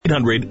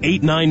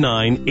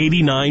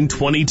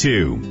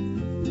1-800-899-8922.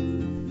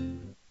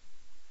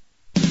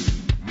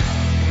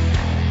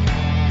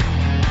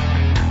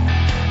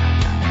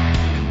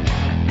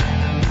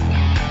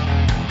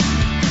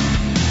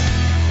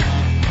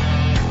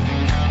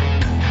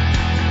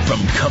 From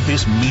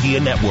Compass Media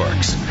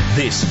Networks,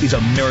 this is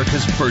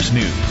America's First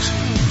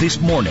News. This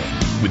morning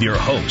with your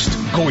host,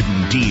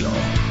 Gordon Deal.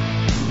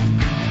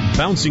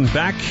 Bouncing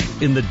back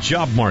in the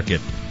job market.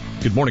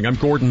 Good morning, I'm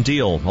Gordon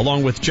Deal,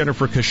 along with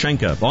Jennifer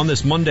Kashenka, on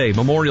this Monday,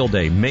 Memorial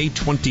Day, May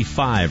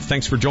 25.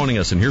 Thanks for joining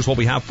us, and here's what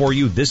we have for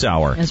you this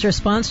hour. As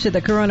response to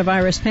the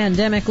coronavirus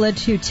pandemic led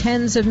to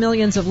tens of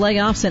millions of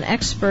layoffs, an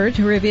expert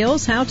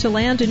reveals how to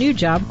land a new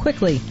job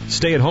quickly.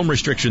 Stay-at-home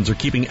restrictions are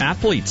keeping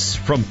athletes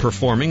from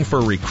performing.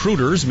 For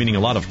recruiters, meaning a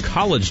lot of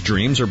college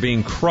dreams are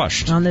being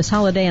crushed. On this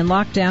holiday and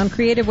lockdown,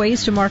 creative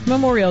ways to mark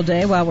Memorial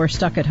Day while we're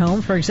stuck at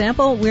home. For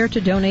example, where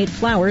to donate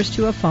flowers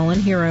to a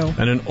fallen hero.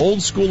 And an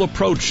old-school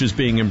approach is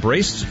being embraced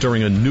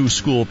during a new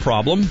school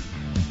problem.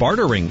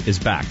 Bartering is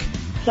back.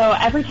 So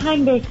every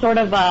time there's sort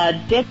of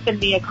a dip in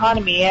the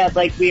economy,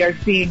 like we are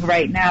seeing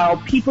right now,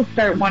 people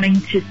start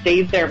wanting to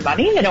save their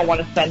money. They don't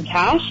want to spend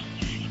cash.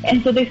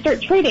 And so they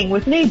start trading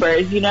with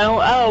neighbors,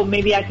 oh,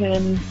 maybe I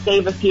can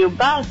save a few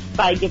bucks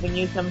by giving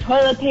you some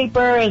toilet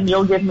paper and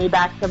you'll give me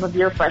back some of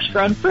your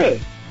fresh-grown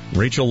fruit.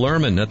 Rachel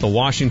Lerman at the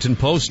Washington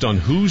Post on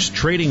who's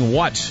trading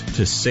what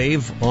to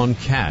save on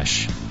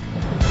cash.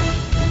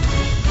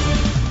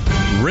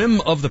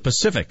 Rim of the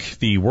Pacific,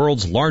 the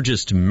world's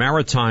largest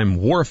maritime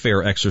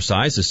warfare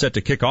exercise, is set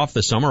to kick off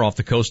this summer off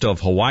the coast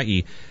of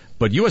Hawaii.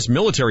 But U.S.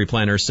 military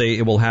planners say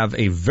it will have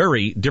a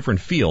very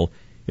different feel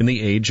in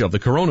the age of the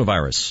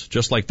coronavirus.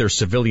 Just like their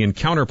civilian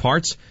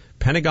counterparts,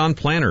 Pentagon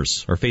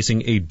planners are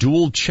facing a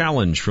dual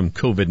challenge from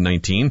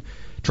COVID-19,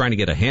 trying to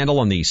get a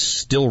handle on the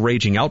still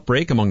raging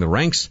outbreak among the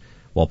ranks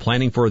while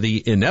planning for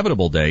the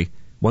inevitable day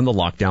when the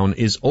lockdown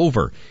is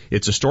over.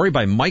 It's a story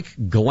by Mike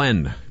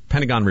Glenn,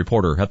 Pentagon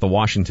reporter at the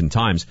Washington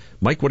Times.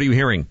 Mike, what are you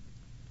hearing?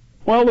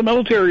 Well, the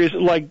military is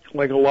like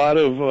a lot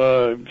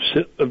of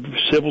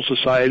civil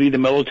society. The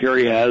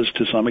military has,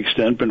 to some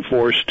extent, been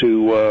forced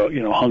to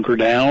hunker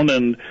down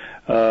and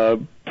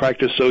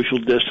practice social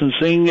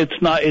distancing.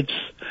 It's not as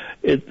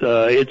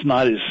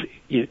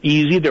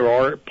easy. There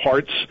are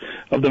parts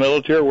of the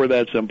military where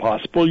that's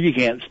impossible. You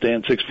can't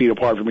stand 6 feet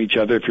apart from each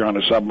other if you're on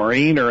a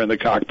submarine or in the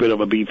cockpit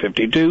of a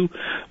B-52.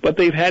 But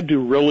they've had to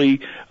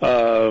really,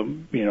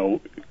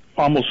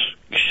 almost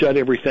shut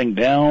everything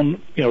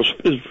down, as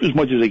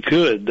much as they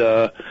could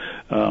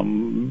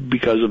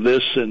because of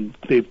this, and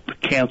they've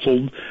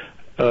canceled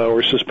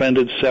or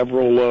suspended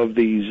several of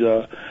these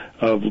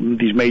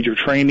major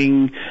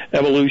training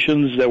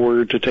evolutions that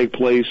were to take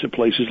place at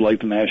places like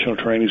the National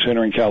Training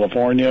Center in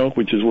California,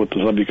 which is what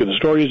the subject of the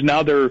story is.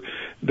 Now they're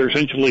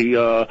essentially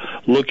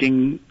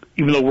looking,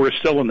 even though we're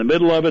still in the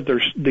middle of it,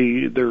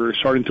 they're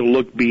starting to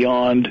look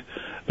beyond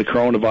the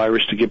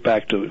coronavirus to get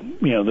back to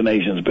the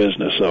nation's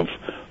business of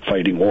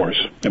fighting wars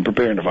and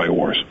preparing to fight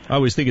wars. I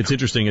always think it's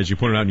interesting, as you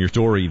pointed out in your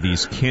story,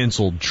 these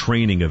canceled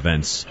training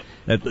events.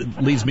 That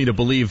leads me to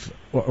believe,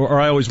 or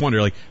I always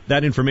wonder,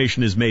 that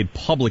information is made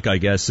public, I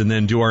guess, and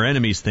then do our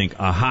enemies think,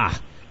 aha,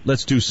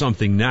 let's do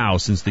something now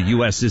since the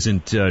U.S.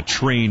 isn't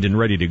trained and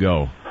ready to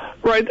go?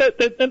 Right,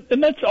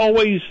 and that's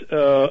always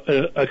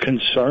a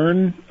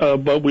concern.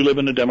 But we live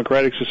in a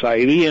democratic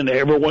society, and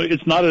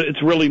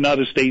it's really not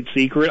a state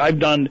secret. I've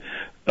done.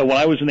 When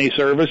I was in the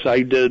service,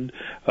 I did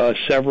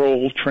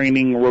several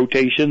training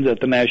rotations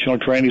at the National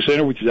Training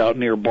Center, which is out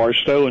near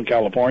Barstow in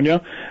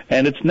California,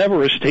 and it's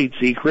never a state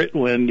secret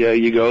when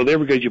you go there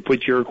because you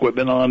put your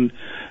equipment on,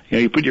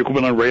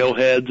 on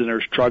railheads, and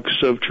there's trucks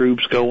of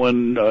troops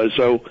going. But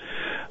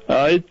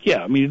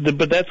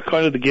that's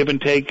kind of the give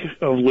and take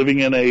of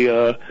living in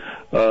a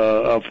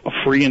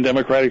free and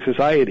democratic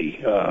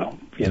society.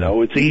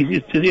 It's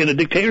easy. In a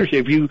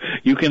dictatorship, you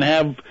can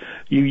have.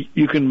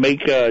 You can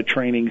make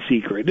training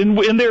secret,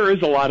 and there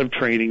is a lot of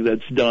training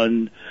that's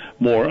done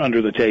more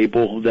under the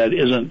table that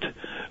isn't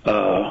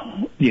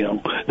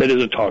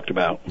talked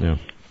about. Yeah.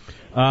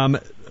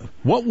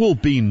 What will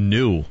be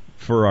new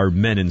for our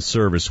men and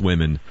service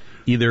women,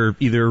 either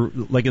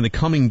like in the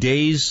coming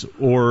days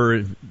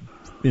or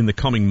in the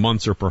coming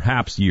months or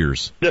perhaps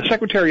years? The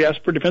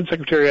Defense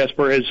Secretary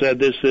Esper has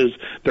said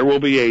there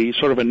will be a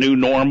sort of a new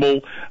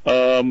normal.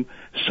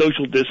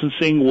 Social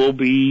distancing will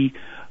be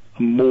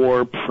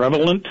more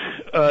prevalent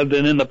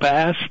than in the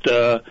past,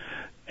 and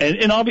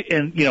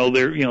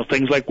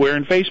things like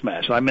wearing face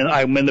masks. I'm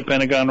in the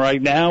Pentagon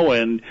right now,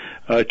 and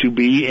to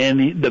be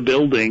in the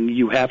building,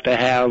 you have to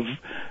have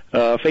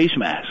a face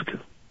mask.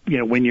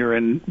 When you're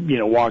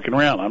walking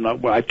around.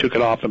 I took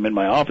it off. I'm in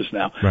my office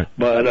now. Right.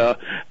 But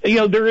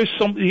there is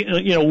some.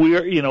 Until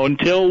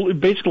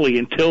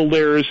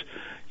there's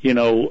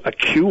a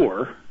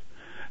cure.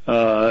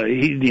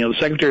 The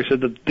secretary said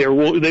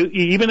that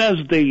even as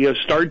they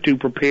start to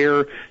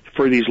prepare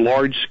for these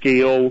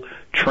large-scale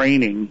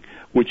training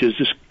which is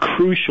just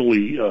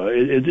crucially,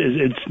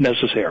 it's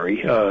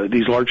necessary.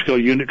 These large-scale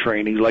unit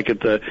trainings, like at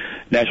the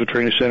National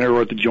Training Center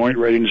or at the Joint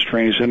Readiness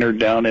Training Center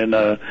down in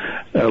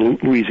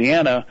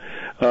Louisiana,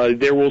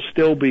 there will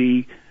still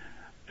be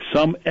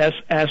some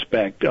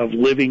aspect of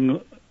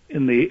living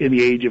in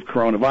the age of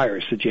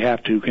coronavirus that you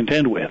have to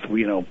contend with.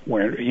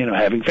 Where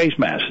having face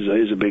masks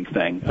is a big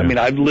thing. Yeah. I mean,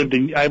 I've lived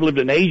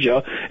in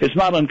Asia. It's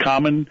not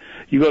uncommon.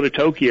 You go to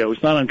Tokyo.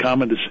 It's not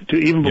uncommon to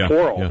even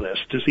before all this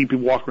to see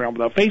people walk around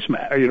without face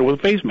mask. With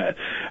a face mask.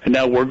 And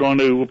now we're going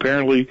to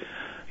apparently.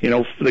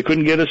 They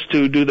couldn't get us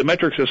to do the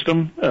metric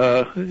system,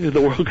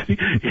 the world,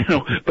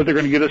 but they're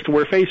going to get us to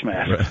wear face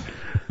masks.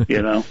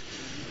 Right.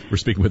 We're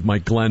speaking with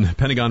Mike Glenn,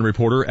 Pentagon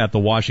reporter at the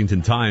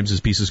Washington Times.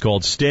 His piece is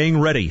called Staying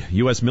Ready.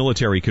 U.S.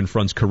 Military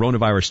Confronts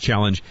Coronavirus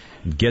Challenge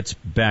and Gets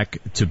Back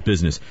to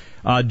Business.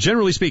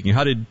 Generally speaking,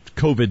 how did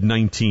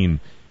COVID-19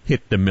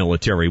 hit the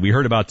military? We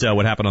heard about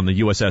what happened on the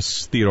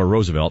USS Theodore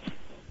Roosevelt.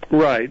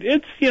 Right.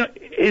 It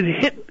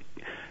hit,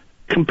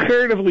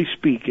 comparatively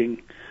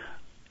speaking,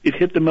 it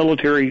hit the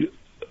military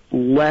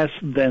less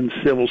than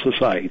civil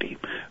society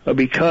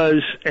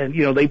because, and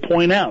they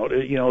point out,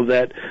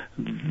 that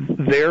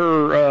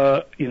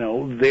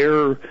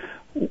their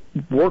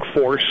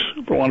workforce,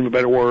 for want of a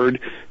better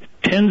word,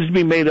 tends to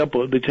be made up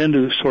of, they tend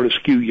to sort of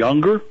skew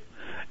younger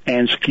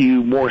and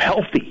skew more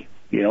healthy,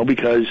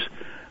 because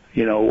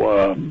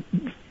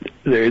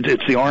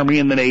it's the Army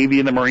and the Navy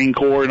and the Marine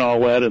Corps and all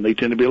that, and they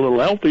tend to be a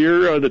little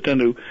healthier. They tend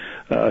to,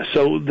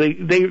 so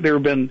there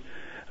have been.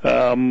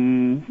 Let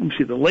me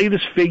see, the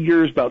latest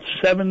figure is about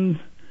in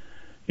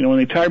the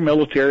entire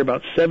military,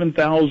 about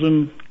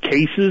 7,000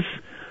 cases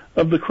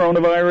of the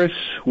coronavirus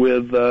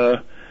with 2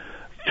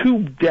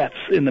 deaths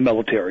in the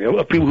military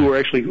of people who are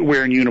actually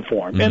wearing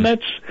uniform.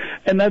 Mm-hmm.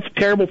 And that's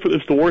terrible.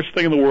 It's the worst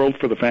thing in the world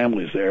for the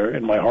families there,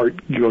 and my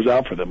heart goes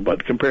out for them.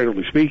 But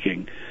comparatively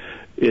speaking,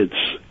 it's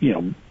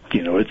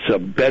it's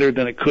better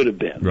than it could have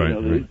been. Right,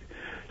 right.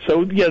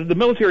 So the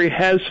military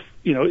has.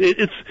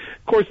 It's,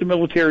 of course, the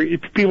military,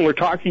 people are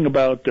talking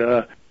about,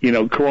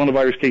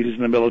 coronavirus cases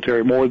in the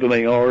military more than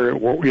they are,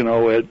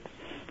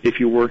 if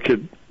you work at,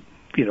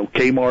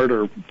 Kmart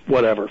or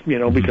whatever,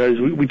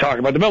 because we talk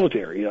about the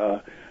military.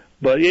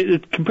 But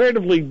it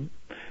comparatively,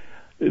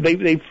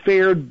 they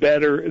fared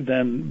better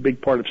than a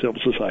big part of civil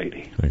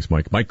society. Thanks,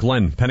 Mike. Mike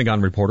Glenn, Pentagon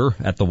reporter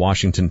at the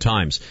Washington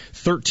Times.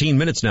 13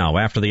 minutes now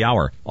after the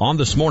hour. On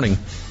This Morning,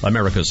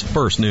 America's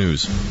First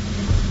News.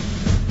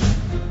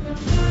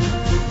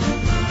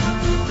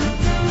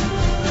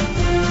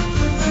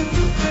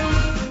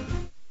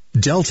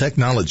 Dell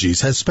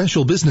Technologies has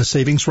special business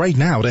savings right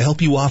now to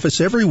help you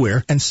office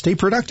everywhere and stay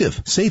productive.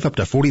 Save up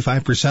to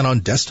 45% on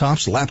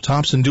desktops,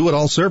 laptops, and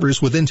do-it-all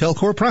servers with Intel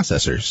Core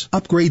processors.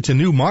 Upgrade to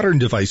new modern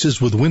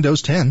devices with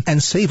Windows 10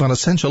 and save on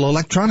essential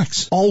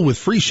electronics. All with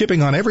free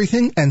shipping on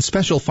everything and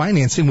special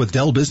financing with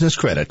Dell Business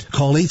Credit.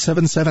 Call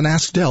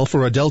 877-ASK-DELL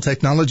for a Dell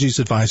Technologies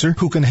advisor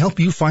who can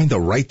help you find the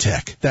right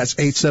tech. That's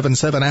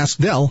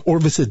 877-ASK-DELL or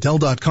visit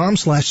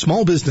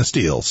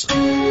Dell.com/smallbusinessdeals.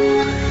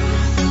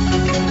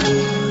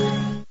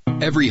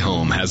 Every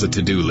home has a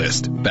to-do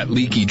list. That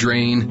leaky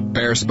drain,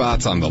 bare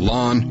spots on the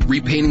lawn,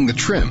 repainting the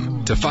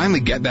trim. To finally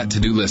get that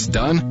to-do list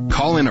done,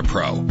 call in a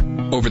pro.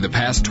 Over the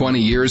past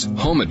 20 years,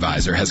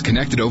 HomeAdvisor has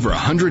connected over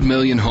 100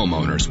 million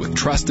homeowners with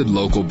trusted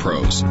local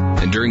pros.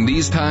 And during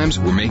these times,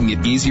 we're making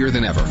it easier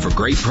than ever for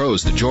great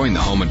pros to join the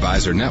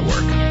HomeAdvisor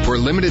network. For a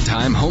limited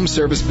time, home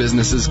service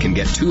businesses can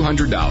get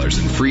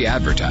 $200 in free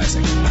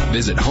advertising.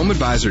 Visit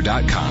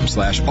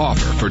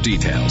HomeAdvisor.com/offer for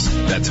details.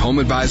 That's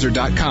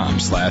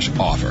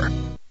HomeAdvisor.com/offer.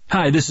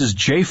 Hi, this is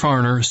Jay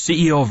Farner,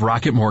 CEO of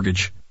Rocket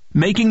Mortgage.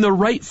 Making the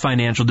right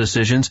financial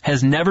decisions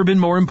has never been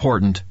more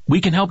important. We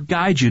can help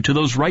guide you to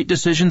those right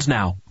decisions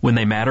now, when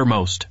they matter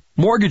most.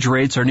 Mortgage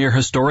rates are near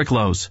historic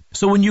lows,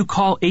 so when you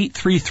call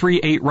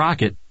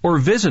 8338-ROCKET or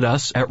visit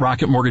us at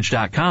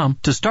rocketmortgage.com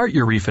to start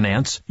your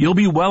refinance, you'll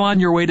be well on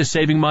your way to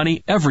saving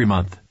money every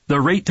month. The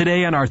rate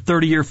today on our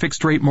 30-year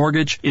fixed-rate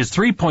mortgage is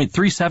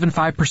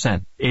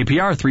 3.375%,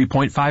 APR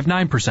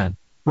 3.59%.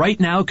 Right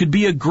now could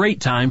be a great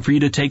time for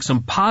you to take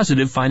some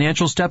positive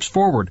financial steps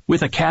forward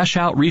with a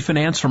cash-out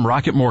refinance from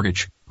Rocket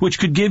Mortgage, which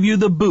could give you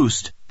the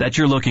boost that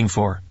you're looking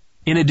for.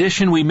 In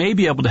addition, we may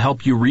be able to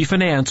help you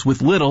refinance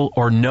with little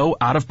or no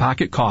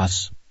out-of-pocket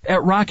costs.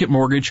 At Rocket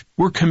Mortgage,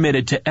 we're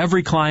committed to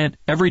every client,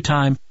 every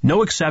time,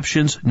 no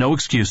exceptions, no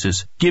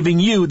excuses, giving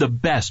you the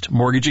best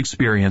mortgage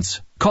experience.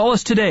 Call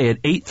us today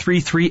at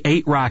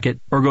 8338-ROCKET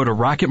or go to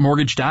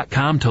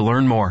rocketmortgage.com to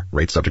learn more.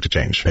 Rate subject to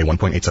change. Pay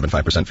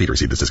 1.875% fee to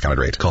receive this discounted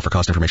rate. Call for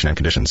cost information and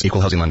conditions.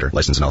 Equal housing lender.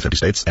 Licensed in all 50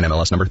 states.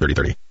 NMLS number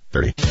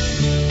 3030.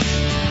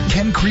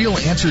 Ken Creel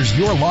answers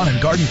your lawn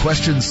and garden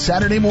questions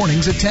Saturday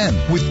mornings at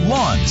 10 with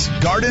Lawns,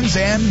 Gardens,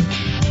 and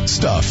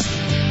Stuff.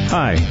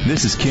 Hi,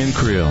 this is Ken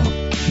Creel.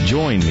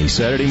 Join me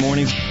Saturday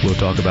mornings. We'll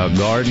talk about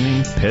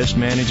gardening, pest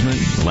management,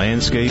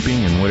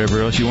 landscaping, and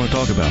whatever else you want to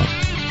talk about.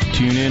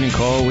 Tune in and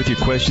call with your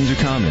questions or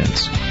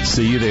comments.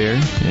 See you there,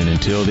 and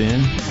until then,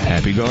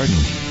 happy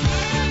gardening.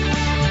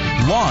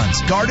 Lawns,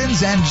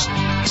 Gardens, and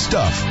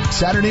Stuff,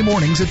 Saturday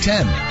mornings at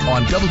 10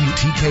 on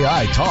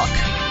WTKI Talk.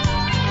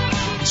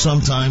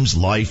 Sometimes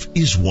life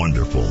is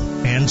wonderful,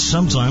 and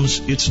sometimes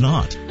it's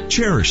not.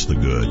 Cherish the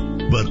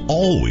good, but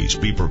always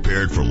be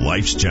prepared for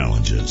life's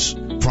challenges.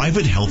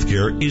 Private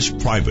healthcare is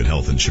private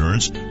health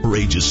insurance for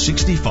ages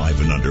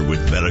 65 and under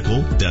with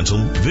medical, dental,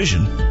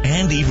 vision,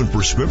 and even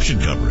prescription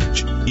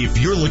coverage. If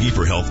you're looking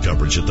for health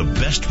coverage at the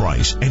best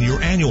price and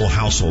your annual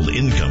household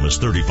income is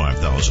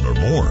 $35,000 or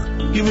more,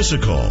 give us a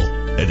call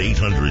at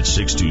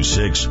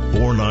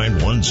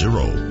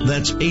 800-626-4910.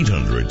 That's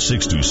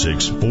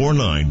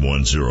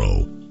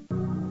 800-626-4910.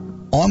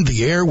 On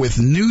the air with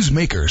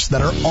newsmakers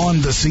that are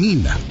on the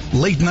scene.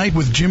 Late Night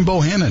with Jim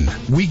Bohannon.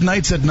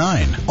 Weeknights at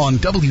 9 on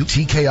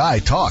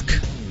WTKI Talk.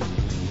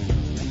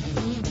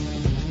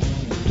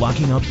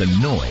 Blocking out the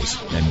noise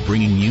and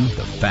bringing you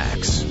the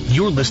facts.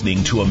 You're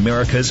listening to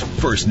America's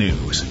First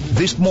News.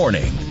 This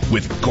Morning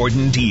with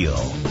Gordon Deal.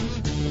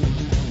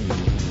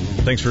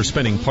 Thanks for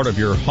spending part of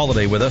your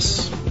holiday with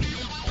us.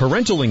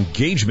 Parental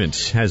engagement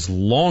has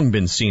long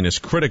been seen as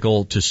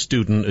critical to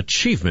student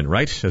achievement,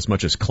 right? As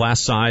much as class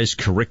size,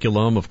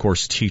 curriculum, of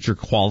course, teacher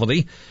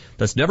quality.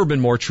 That's never been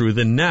more true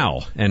than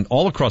now. And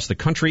all across the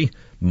country,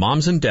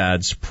 moms and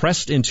dads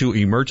pressed into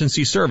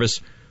emergency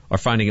service are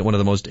finding it one of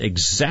the most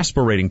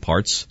exasperating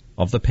parts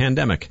of the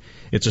pandemic.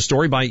 It's a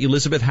story by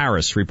Elizabeth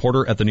Harris,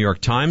 reporter at the New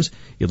York Times.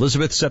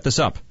 Elizabeth set this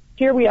up.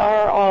 Here we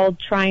are all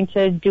trying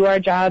to do our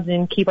jobs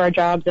and keep our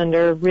jobs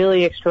under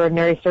really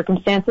extraordinary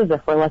circumstances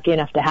if we're lucky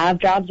enough to have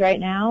jobs right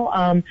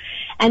now.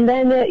 And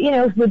then,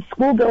 with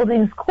school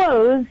buildings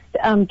closed,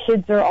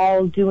 kids are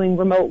all doing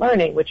remote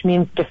learning, which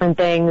means different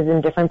things in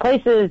different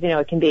places.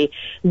 It can be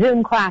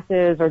Zoom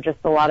classes or just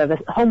a lot of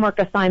homework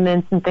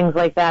assignments and things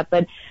like that.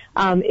 But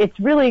it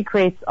really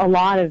creates a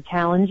lot of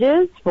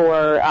challenges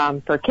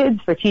for kids,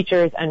 for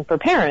teachers, and for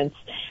parents.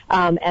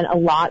 And a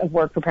lot of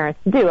work for parents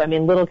to do. I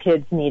mean, little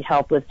kids need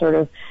help with sort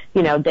of,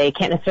 they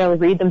can't necessarily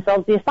read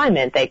themselves the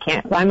assignment. They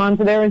can't climb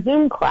onto their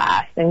Zoom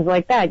class, things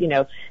like that.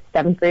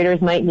 Seventh graders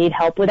might need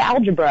help with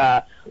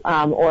algebra,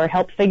 or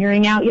help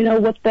figuring out,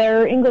 what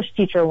their English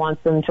teacher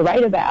wants them to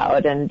write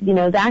about and,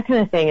 that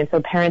kind of thing. And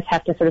so parents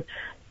have to sort of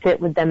sit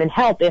with them and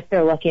help if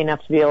they're lucky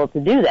enough to be able to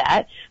do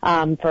that.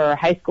 For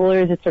high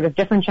schoolers, it's sort of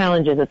different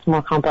challenges. It's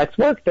more complex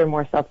work. They're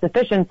more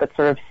self-sufficient, but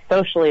sort of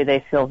socially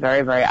they feel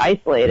very, very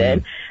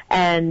isolated.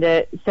 And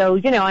so,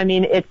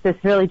 it's this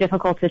really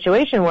difficult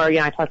situation where,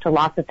 I talked to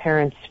lots of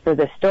parents for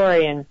this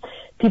story, and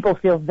people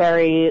feel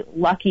very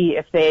lucky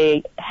if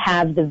they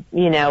have the,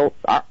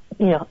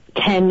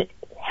 can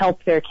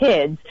help their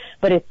kids,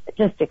 but it's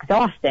just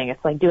exhausting.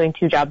 It's like doing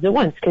two jobs at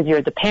once because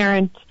you're the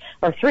parent,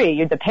 or three,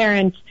 you're the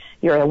parent,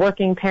 you're a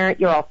working parent,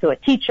 you're also a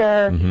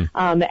teacher,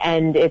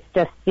 and it's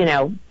just,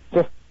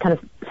 just kind of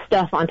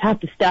stuff on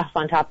top of stuff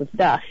on top of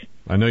stuff.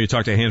 I know you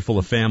talked to a handful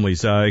of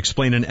families.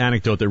 Explain an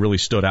anecdote that really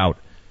stood out.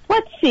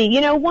 Let's see.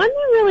 One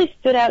that really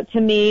stood out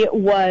to me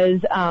was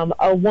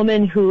a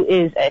woman who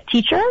is a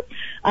teacher,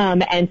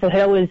 and so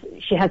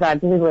she has, I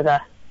believe,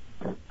 a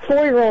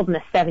 4-year-old and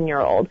a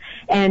 7-year-old,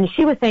 and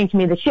she was saying to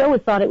me that she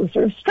always thought it was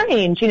sort of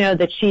strange,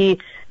 that she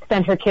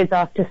sent her kids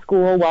off to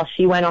school while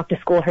she went off to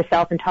school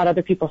herself and taught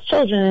other people's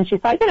children, and she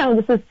thought,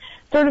 this is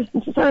sort of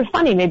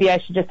funny. Maybe I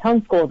should just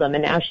homeschool them.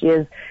 And now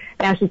she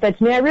said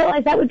to me, I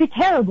realize that would be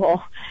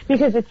terrible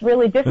because it's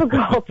really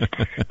difficult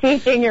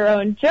teaching your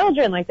own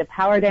children. Like the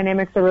power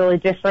dynamics are really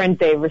different.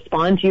 They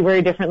respond to you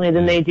very differently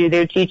than they do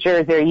their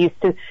teachers. They're used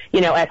to,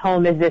 at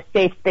home is this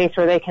safe space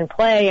where they can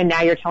play, and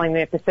now you're telling them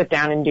they have to sit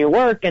down and do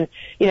work. And,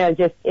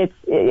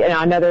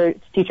 another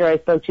teacher I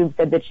spoke to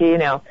said that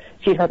she'd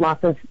heard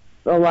lots of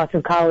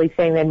colleagues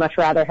saying they'd much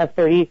rather have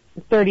 30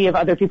 of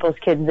other people's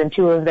kids than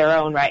 2 of their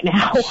own right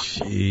now.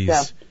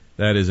 Jeez,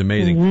 that is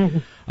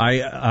amazing.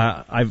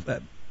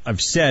 I've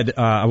said,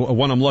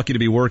 one, I'm lucky to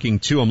be working.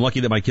 2, I'm lucky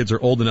that my kids are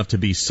old enough to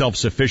be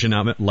self-sufficient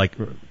at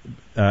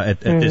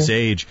this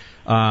age.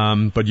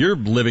 But you're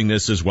living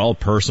this as well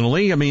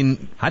personally. I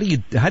mean, how do you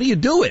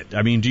do it?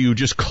 I mean, do you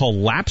just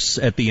collapse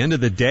at the end of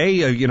the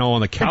day,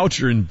 on the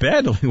couch or in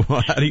bed?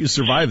 How do you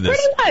survive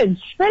this?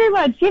 Pretty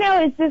much.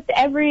 It's just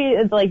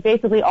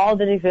basically all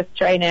that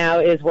exists right now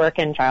is work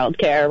and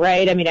childcare,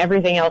 right? I mean,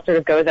 everything else sort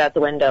of goes out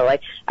the window.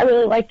 Like, I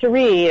really like to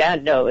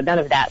read. No, none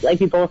of that. Like,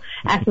 people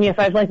ask me if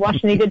I've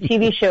watched any good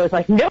TV shows.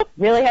 Like, nope,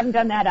 really haven't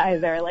done that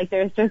either. Like,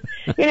 there's just,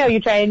 you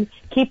try and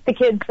keep the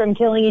kids from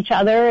killing each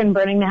other and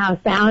burning the house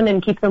down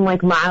and keep them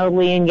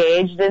mildly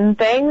engaged in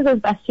things as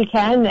best you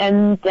can,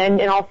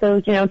 and also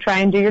try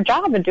and do your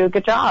job and do a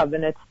good job.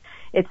 And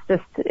it's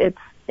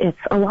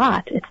a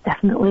lot. It's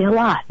definitely a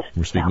lot.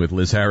 We're speaking with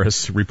Liz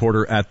Harris,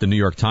 reporter at the New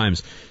York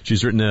Times.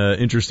 She's written an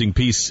interesting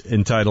piece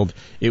entitled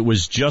 "It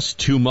Was Just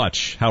Too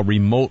Much: How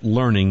Remote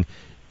Learning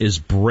is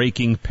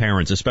Breaking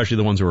Parents," especially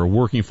the ones who are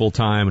working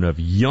full-time and have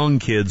young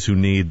kids who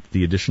need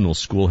the additional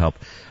school help.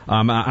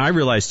 I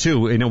realize,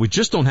 too, we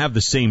just don't have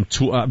the same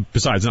tool,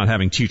 besides not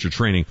having teacher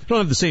training, we don't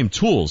have the same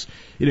tools.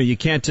 You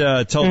can't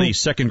tell the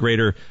second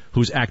grader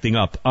who's acting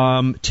up,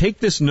 take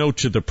this note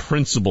to the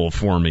principal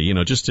for me,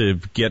 just to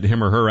get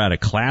him or her out of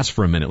class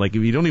for a minute.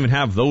 You don't even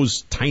have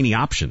those tiny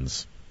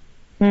options.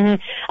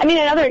 Mm-hmm. I mean,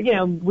 another,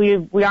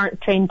 we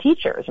aren't trained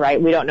teachers,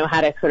 right? We don't know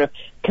how to sort of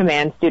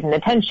command student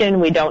attention.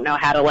 We don't know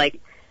how to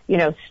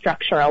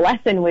structure a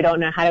lesson. We don't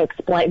know how to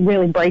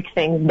really break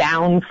things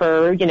down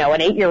for, an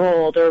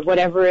 8-year-old or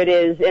whatever it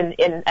is in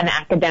an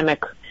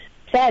academic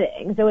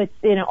setting. So it's,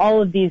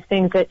 all of these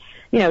things that,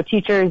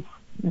 teachers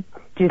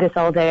do this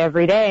all day,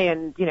 every day.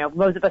 And,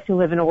 those of us who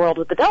live in a world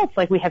with adults,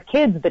 we have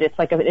kids, but it's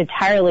an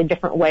entirely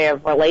different way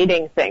of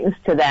relating things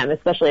to them,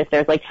 especially if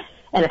there's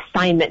an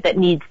assignment that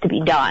needs to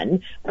be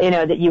done,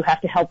 that you have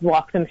to help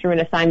walk them through an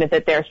assignment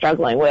that they're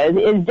struggling with,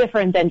 is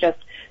different than just,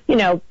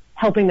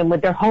 helping them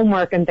with their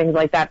homework and things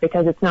like that,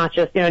 because it's not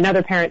just,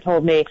 another parent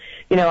told me,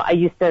 I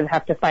used to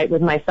have to fight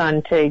with my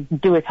son to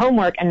do his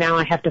homework, and now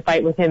I have to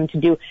fight with him to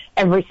do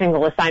every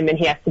single assignment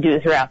he has to do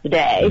throughout the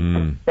day.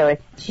 So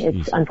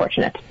it's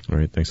unfortunate. All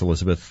right. Thanks,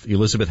 Elizabeth.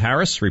 Elizabeth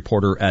Harris,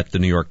 reporter at the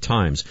New York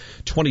Times.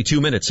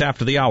 22 minutes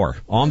after the hour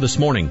on This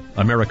Morning,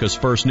 America's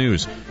First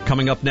News.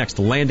 Coming up next,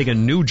 landing a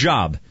new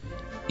job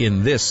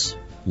in this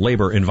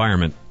labor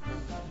environment.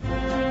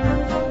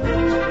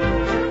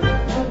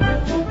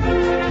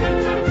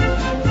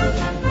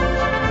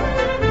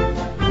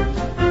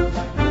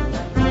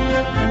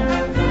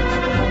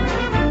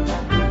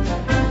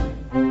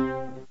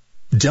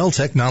 Dell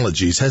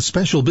Technologies has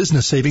special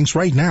business savings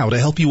right now to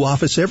help you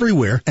office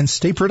everywhere and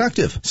stay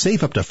productive.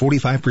 Save up to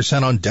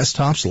 45% on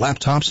desktops,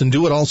 laptops, and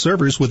do-it-all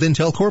servers with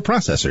Intel Core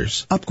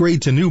processors.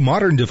 Upgrade to new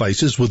modern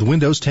devices with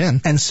Windows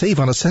 10 and save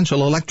on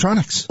essential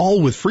electronics.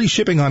 All with free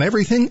shipping on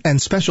everything and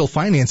special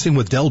financing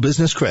with Dell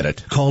Business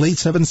Credit. Call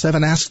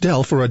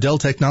 877-ASK-DELL for a Dell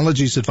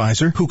Technologies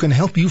advisor who can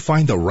help you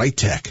find the right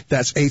tech.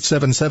 That's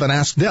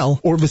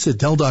 877-ASK-DELL or visit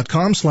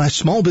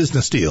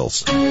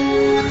Dell.com/smallbusinessdeals.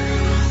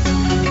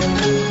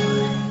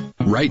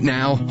 Right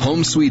now,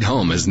 home sweet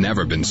home has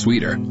never been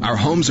sweeter. Our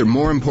homes are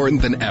more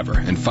important than ever,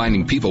 and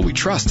finding people we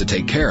trust to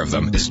take care of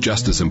them is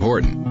just as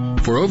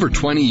important. For over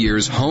 20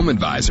 years, Home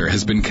Advisor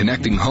has been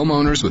connecting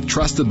homeowners with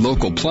trusted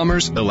local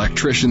plumbers,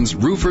 electricians,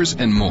 roofers,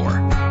 and more.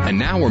 And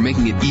now we're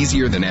making it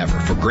easier than ever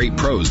for great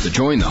pros to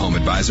join the Home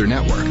Advisor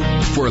network.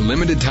 For a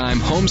limited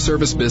time, home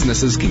service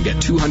businesses can get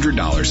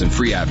 $200 in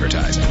free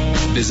advertising.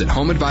 Visit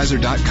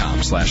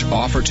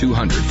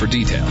homeadvisor.com/offer200 for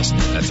details.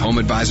 That's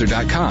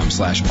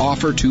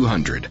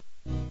homeadvisor.com/offer200.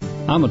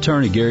 I'm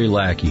attorney Gary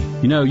Lackey.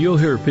 You'll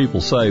hear people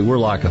say we're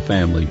like a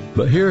family,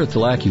 but here at the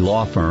Lackey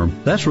Law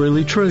Firm, that's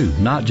really true,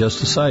 not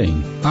just a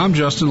saying. I'm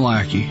Justin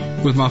Lackey.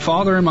 With my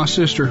father and my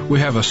sister, we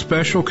have a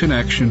special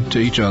connection to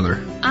each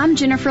other. I'm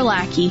Jennifer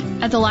Lackey.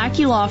 At the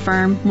Lackey Law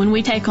Firm, when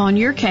we take on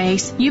your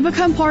case, you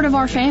become part of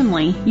our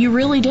family. You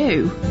really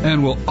do.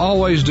 And we'll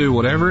always do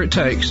whatever it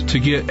takes to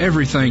get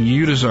everything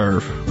you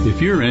deserve.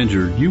 If you're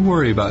injured, you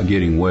worry about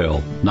getting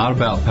well, not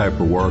about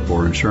paperwork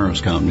or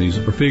insurance companies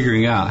or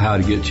figuring out how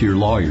to get to your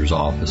lawyer's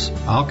office.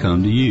 I'll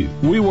come to you.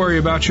 We worry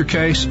about your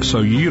case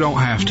so you don't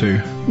have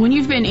to. When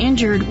you've been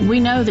injured, we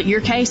know that your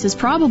case is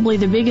probably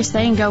the biggest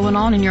thing going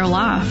on in your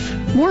life.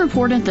 More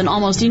important than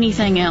almost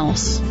anything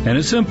else. And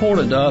it's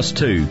important to us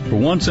too, for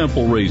one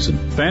simple reason.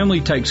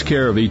 Family takes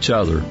care of each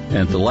other, and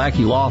at the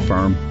Lackey Law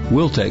Firm,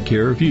 we'll take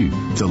care of you.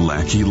 The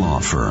Lackey Law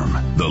Firm.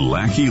 The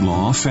Lackey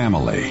Law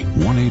Family.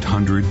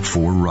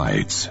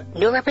 1-800-4RIGHTS.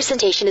 No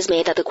representation is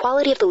made that the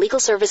quality of the legal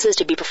services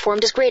to be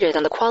performed is greater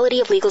than the quality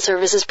of legal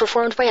services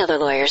performed by other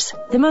lawyers.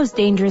 The most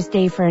dangerous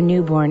day for a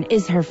newborn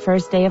is her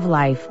first day of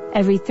life.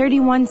 Every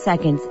 31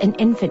 seconds, an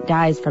infant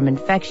dies from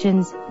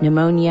infections,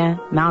 pneumonia,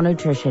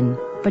 malnutrition.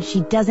 But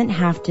she doesn't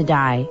have to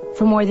die.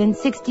 For more than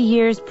 60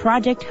 years,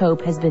 Project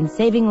Hope has been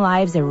saving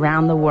lives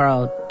around the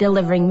world,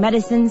 delivering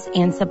medicines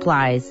and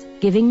supplies,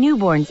 giving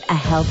newborns a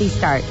healthy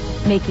start,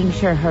 making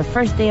sure her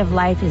first day of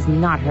life is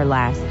not her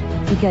last,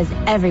 because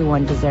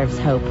everyone deserves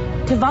hope.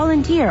 To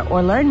volunteer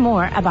or learn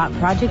more about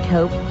Project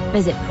Hope,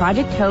 visit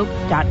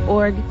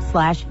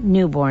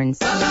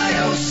projecthope.org/newborns.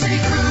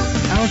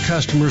 Our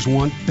customers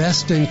want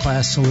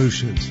best-in-class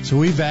solutions, so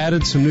we've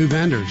added some new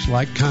vendors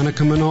like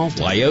Konica Minolta.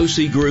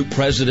 Liosi Group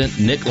President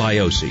Nick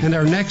Liosi. And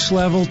our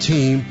next-level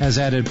team has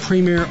added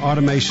premier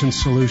automation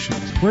solutions.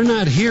 We're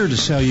not here to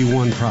sell you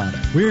one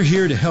product. We're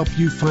here to help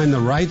you find the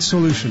right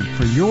solution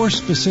for your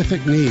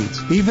specific needs,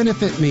 even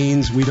if it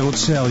means we don't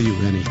sell you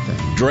anything.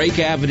 Drake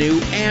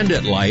Avenue and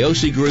at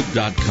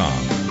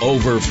LiosiGroup.com.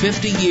 Over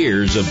 50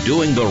 years of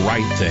doing the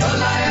right thing.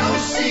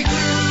 Liosi Group.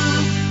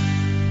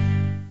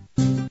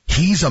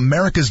 He's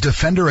America's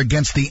defender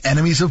against the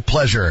enemies of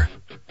pleasure.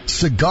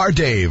 Cigar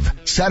Dave,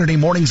 Saturday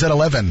mornings at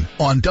 11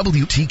 on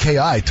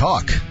WTKI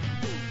Talk.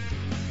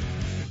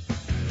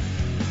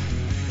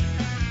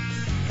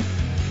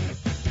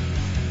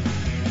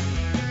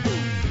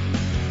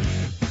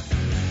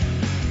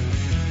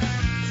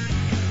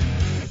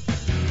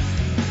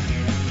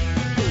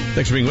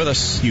 Thanks for being with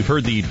us. You've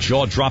heard the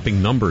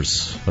jaw-dropping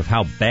numbers of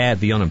how bad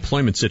the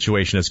unemployment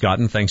situation has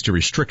gotten thanks to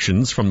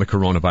restrictions from the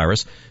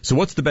coronavirus. So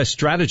what's the best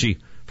strategy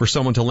for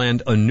someone to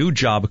land a new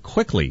job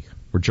quickly?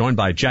 We're joined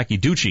by Jackie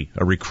Ducci,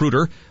 a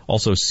recruiter,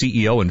 also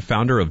CEO and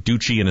founder of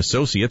Ducci &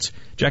 Associates.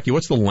 Jackie,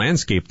 what's the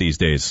landscape these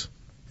days?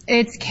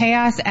 It's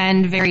chaos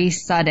and very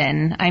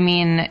sudden. I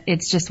mean,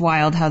 it's just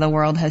wild how the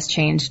world has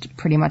changed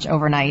pretty much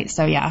overnight.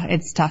 So yeah,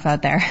 it's tough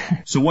out there.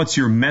 So what's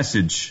your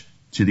message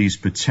to these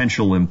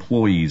potential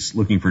employees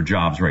looking for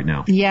jobs right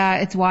now? Yeah,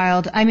 it's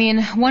wild. I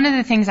mean, one of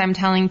the things I'm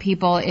telling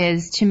people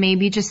is to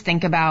maybe just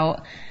think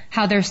about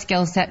how their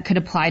skill set could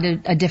apply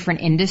to a different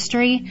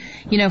industry.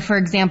 You know, for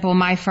example,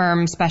 my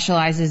firm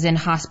specializes in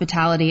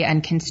hospitality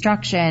and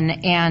construction,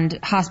 and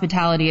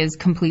hospitality is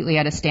completely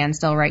at a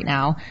standstill right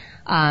now.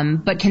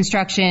 But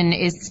construction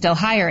is still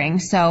hiring.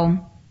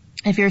 So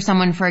if you're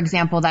someone, for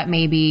example, that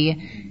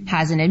maybe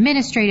has an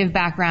administrative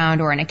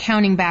background or an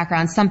accounting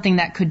background, something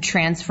that could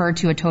transfer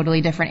to a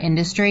totally different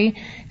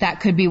industry, that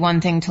could be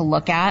one thing to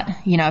look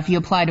at. You know, if you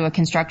apply to a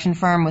construction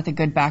firm with a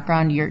good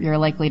background, you're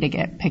likely to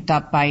get picked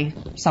up by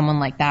someone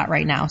like that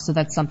right now. So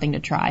that's something to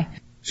try.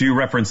 So you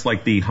referenced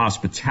like the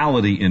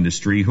hospitality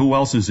industry. Who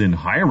else is in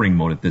hiring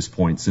mode at this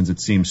point, since it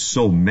seems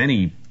so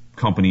many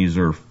companies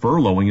are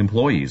furloughing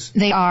employees?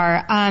 They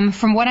are.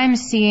 From what I'm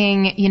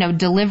seeing, you know,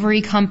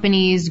 delivery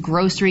companies,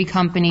 grocery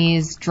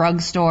companies,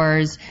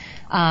 drugstores,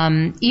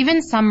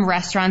 even some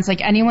restaurants, like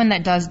anyone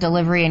that does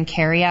delivery and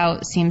carry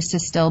out seems to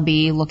still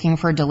be looking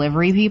for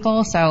delivery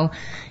people. So,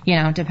 you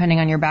know, depending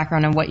on your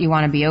background and what you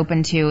want to be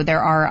open to,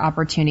 there are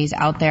opportunities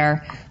out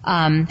there.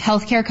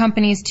 Healthcare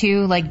companies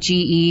too, like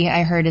GE,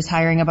 I heard is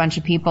hiring a bunch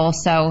of people.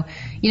 So,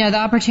 you know, the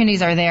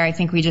opportunities are there. I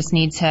think we just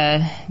need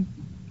to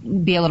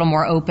be a little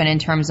more open in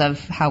terms of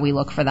how we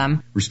look for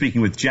them. We're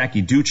speaking with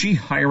Jackie Ducci,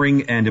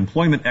 hiring and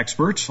employment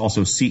expert,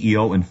 also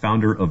CEO and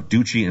founder of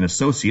Ducci and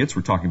Associates.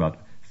 We're talking about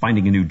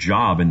finding a new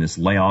job in this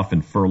layoff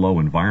and furlough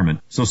environment.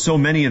 So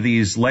many of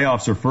these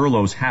layoffs or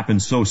furloughs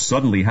happen so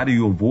suddenly. How do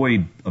you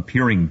avoid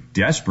appearing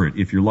desperate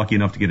if you're lucky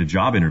enough to get a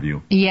job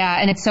interview? Yeah,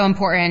 and it's so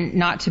important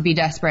not to be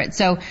desperate.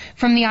 So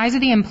from the eyes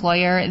of the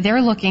employer,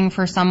 they're looking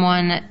for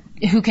someone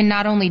who can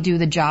not only do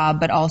the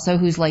job, but also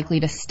who's likely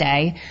to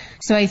stay.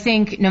 So I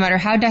think no matter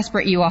how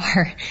desperate you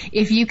are,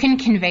 if you can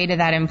convey to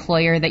that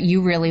employer that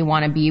you really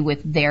want to be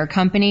with their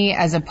company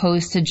as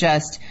opposed to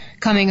just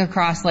coming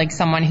across like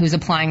someone who's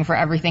applying for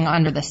everything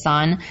under the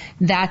sun,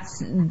 that's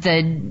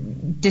the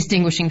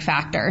distinguishing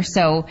factor.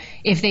 So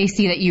if they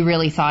see that you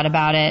really thought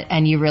about it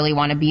and you really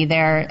want to be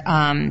there,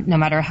 no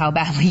matter how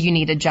badly you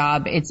need a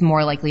job, it's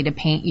more likely to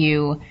paint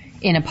you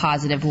in a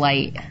positive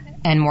light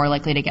and more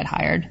likely to get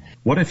hired.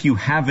 What if you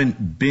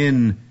haven't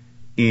been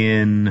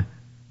in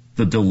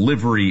the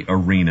delivery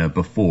arena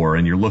before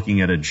and you're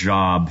looking at a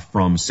job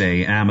from,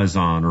 say,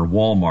 Amazon or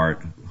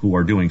Walmart who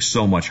are doing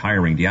so much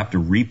hiring? Do you have to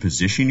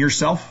reposition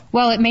yourself?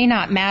 Well, it may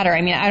not matter.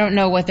 I mean, I don't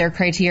know what their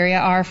criteria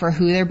are for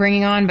who they're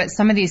bringing on, but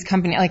some of these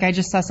companies, like I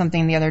just saw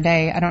something the other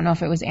day, I don't know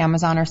if it was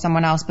Amazon or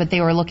someone else, but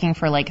they were looking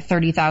for like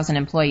 30,000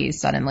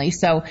 employees suddenly.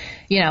 So,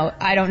 you know,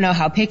 I don't know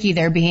how picky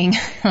they're being,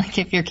 like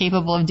if you're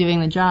capable of doing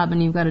the job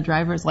and you've got a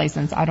driver's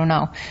license, I don't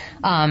know.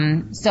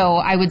 So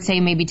I would say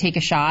maybe take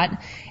a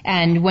shot.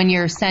 And when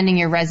you're sending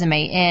your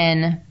resume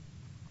in,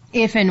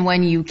 if and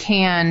when you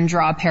can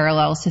draw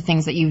parallels to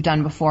things that you've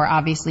done before,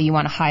 obviously you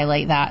want to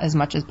highlight that as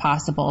much as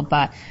possible,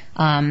 but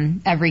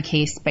every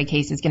case by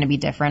case is going to be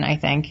different, I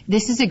think.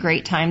 This is a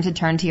great time to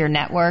turn to your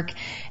network.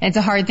 It's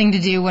a hard thing to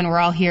do when we're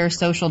all here,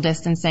 social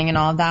distancing and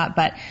all of that,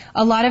 but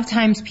a lot of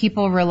times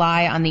people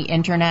rely on the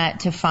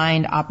internet to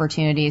find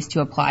opportunities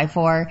to apply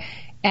for,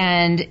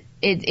 and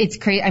it's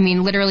crazy. I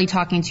mean, literally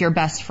talking to your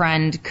best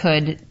friend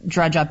could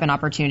dredge up an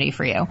opportunity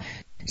for you.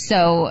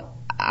 So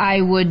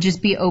I would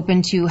just be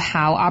open to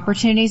how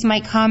opportunities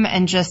might come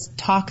and just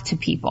talk to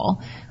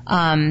people,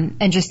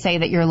 and just say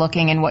that you're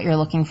looking and what you're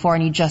looking for,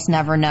 and you just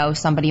never know.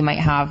 Somebody might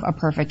have a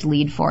perfect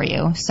lead for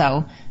you.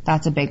 So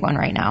that's a big one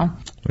right now.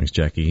 Thanks,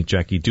 Jackie.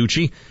 Jackie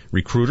Ducci,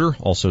 recruiter,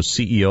 also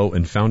CEO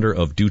and founder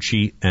of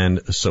Ducci and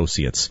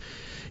Associates.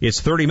 It's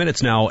 30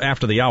 minutes now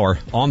after the hour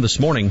on This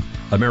Morning,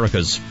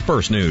 America's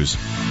First News.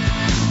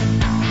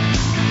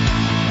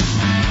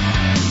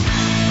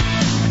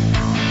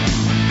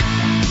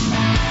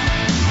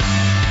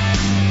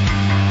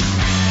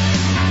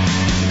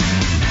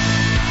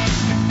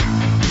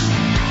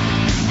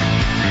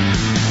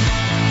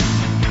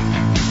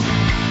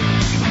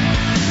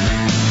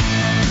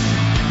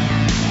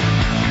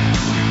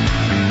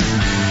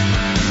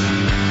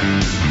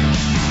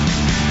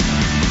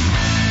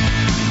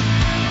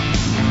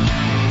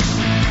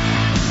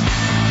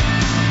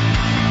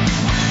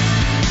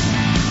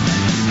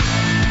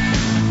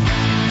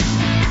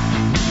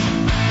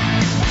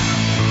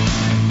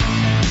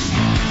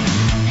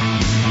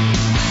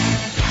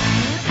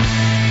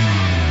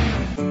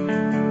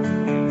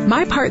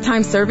 My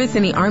part-time service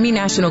in the Army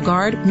National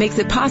Guard makes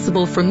it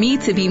possible for me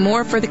to be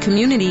more for the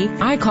community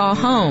I call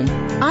home.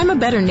 I'm a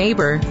better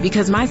neighbor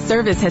because my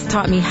service has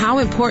taught me how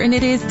important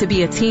it is to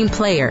be a team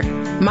player.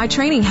 My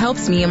training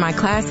helps me in my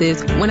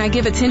classes when I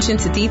give attention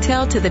to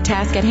detail to the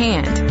task at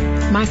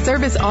hand. My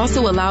service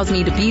also allows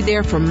me to be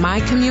there for my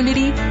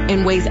community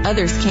in ways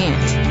others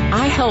can't.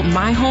 I help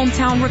my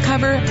hometown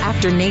recover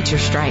after nature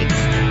strikes.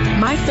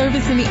 My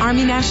service in the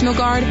Army National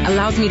Guard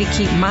allows me to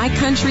keep my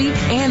country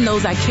and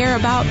those I care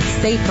about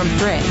safe from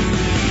threats.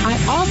 I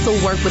also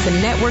work with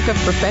a network of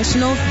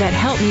professionals that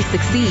help me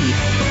succeed.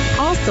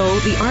 Also,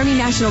 the Army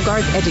National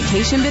Guard's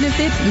education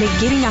benefits make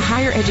getting a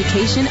higher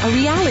education a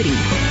reality.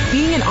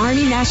 Being an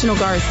Army National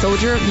Guard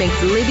soldier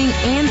makes living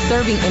and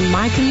serving in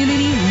my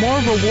community more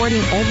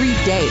rewarding every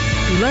day.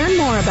 Learn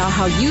more about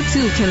how you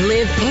too can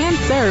live and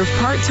serve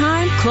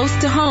part-time close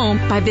to home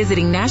by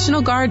visiting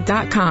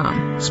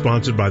NationalGuard.com.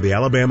 Sponsored by the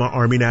Alabama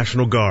Army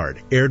National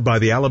Guard. Aired by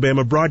the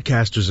Alabama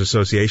Broadcasters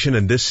Association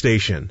and this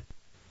station.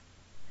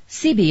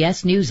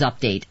 CBS News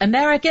Update.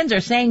 Americans are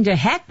saying to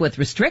heck with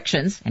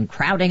restrictions and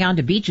crowding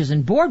onto beaches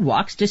and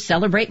boardwalks to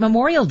celebrate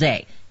Memorial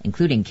Day,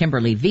 including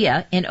Kimberly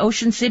Villa in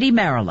Ocean City,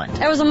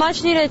 Maryland. It was a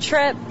much-needed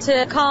trip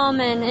to come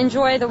and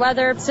enjoy the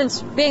weather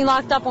since being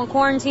locked up on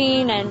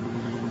quarantine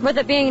and with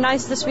it being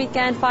nice this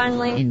weekend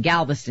finally. In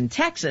Galveston,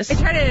 Texas. I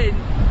try to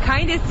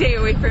kind of stay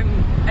away from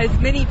as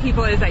many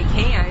people as I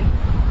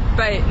can,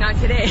 but not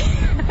today.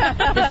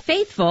 The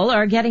faithful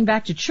are getting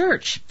back to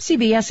church.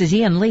 CBS's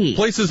Ian Lee.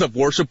 Places of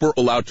worship were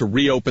allowed to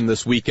reopen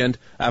this weekend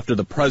after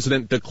the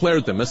president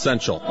declared them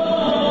essential.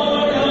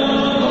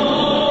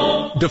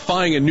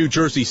 Defying a New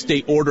Jersey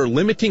state order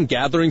limiting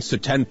gatherings to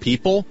 10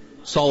 people,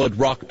 Solid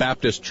Rock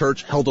Baptist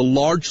Church held a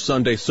large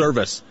Sunday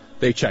service.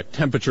 They checked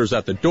temperatures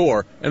at the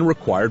door and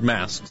required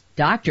masks.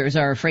 Doctors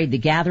are afraid the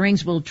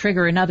gatherings will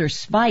trigger another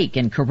spike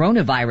in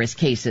coronavirus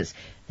cases.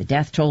 The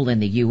death toll in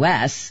the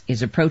U.S.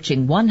 is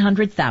approaching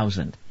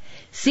 100,000.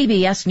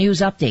 CBS News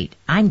Update.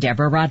 I'm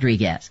Deborah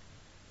Rodriguez.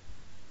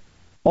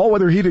 All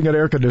Weather Heating and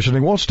Air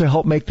Conditioning wants to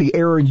help make the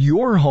air in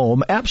your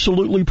home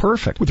absolutely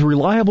perfect with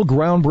reliable,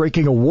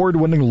 groundbreaking,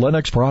 award-winning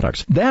Lennox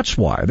products. That's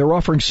why they're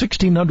offering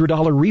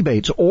 $1,600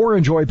 rebates or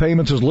enjoy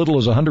payments as little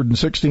as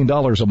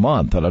 $116 a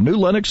month on a new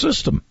Lennox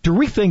system. To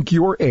rethink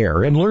your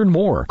air and learn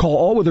more, call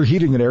All Weather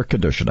Heating and Air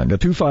Conditioning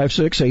at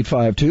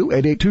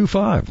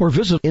 256-852-8825 or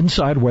visit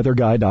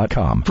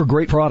InsideWeatherGuy.com. For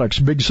great products,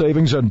 big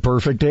savings, and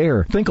perfect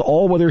air, think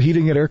All Weather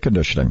Heating and Air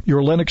Conditioning.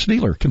 Your Lennox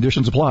dealer.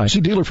 Conditions apply.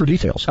 See dealer for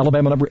details.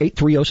 Alabama number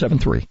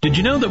 83073. Did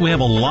you know that we have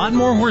a lot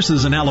more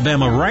horses in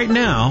Alabama right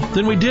now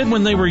than we did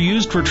when they were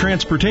used for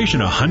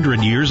transportation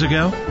 100 years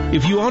ago?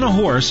 If you own a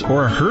horse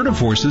or a herd of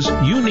horses,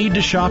 you need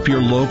to shop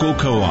your local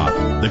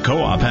co-op. The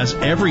co-op has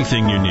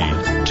everything you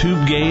need.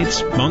 Tube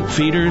gates, bunk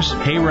feeders,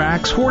 hay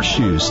racks,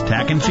 horseshoes,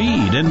 tack and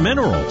feed, and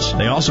minerals.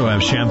 They also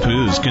have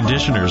shampoos,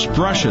 conditioners,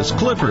 brushes,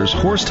 clippers,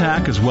 horse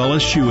tack, as well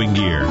as shoeing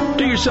gear.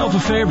 Do yourself a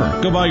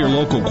favor. Go by your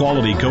local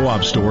quality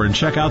co-op store and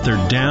check out their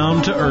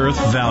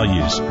down-to-earth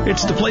values.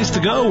 It's the place to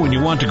go when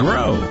you want to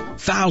grow.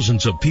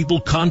 Thousands of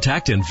people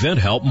contact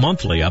InventHelp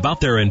monthly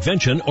about their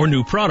invention or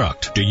new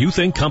product. Do you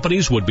think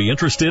companies would be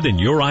interested in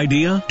your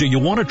idea? Do you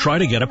want to try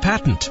to get a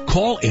patent?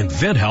 Call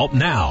InventHelp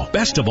now.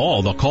 Best of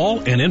all, the call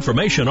and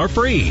information are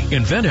free.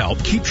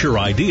 InventHelp keeps your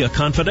idea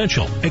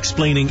confidential,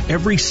 explaining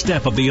every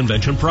step of the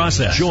invention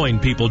process. Join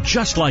people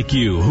just like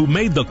you who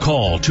made the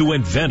call to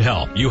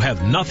InventHelp. You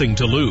have nothing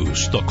to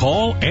lose. The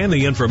call and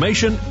the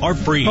information are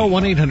free. Call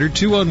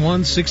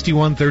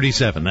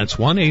 1-800-211-6137. That's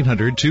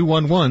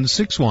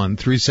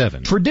 1-800-211-6137.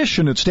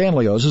 Tradition at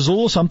Stanley's is a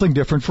little something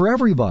different for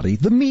everybody.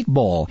 The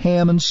meatball,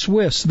 ham and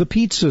Swiss, the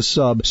pizza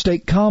sub,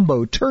 steak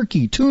combo,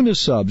 turkey, tuna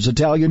subs,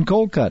 Italian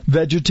cold cut,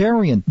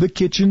 vegetarian, the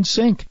kitchen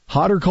sink.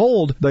 Hot or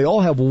cold, they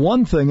all have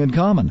one thing in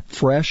common: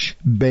 fresh,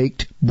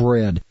 baked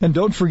bread. And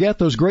don't forget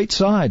those great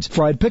sides: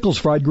 fried pickles,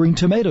 fried green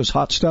tomatoes,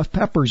 hot stuffed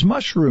peppers,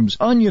 mushrooms,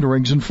 onion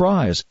rings, and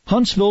fries.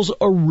 Huntsville's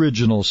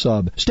original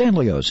sub.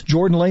 Stanley's,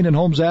 Jordan Lane and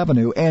Holmes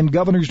Avenue, and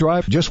Governor's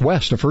Drive, just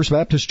west of First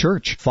Baptist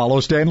Church.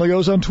 Follow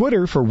Stanley's on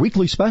Twitter for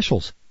weekly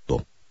specials.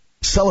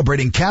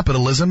 Celebrating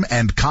capitalism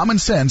and common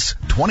sense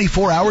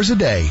 24 hours a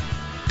day.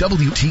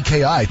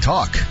 WTKI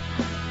Talk.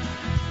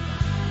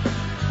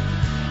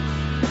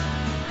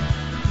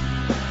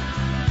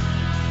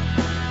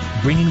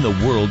 Bringing the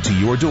world to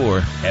your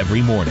door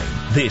every morning.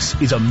 This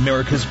is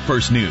America's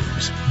First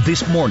News.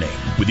 This morning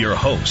with your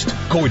host,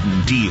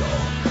 Gordon Deal.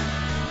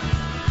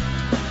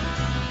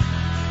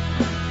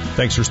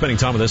 Thanks for spending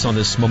time with us on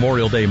this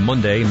Memorial Day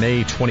Monday,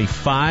 May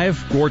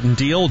 25. Gordon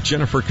Deal,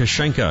 Jennifer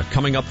Kashenka.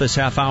 Coming up this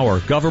half hour,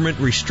 government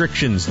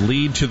restrictions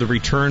lead to the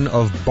return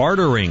of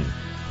bartering.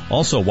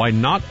 Also, why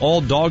not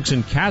all dogs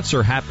and cats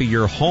are happy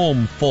you're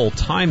home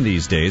full-time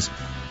these days.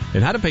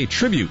 And how to pay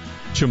tribute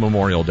to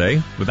Memorial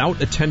Day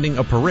without attending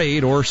a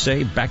parade or,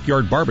 say,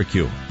 backyard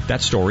barbecue.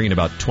 That story in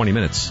about 20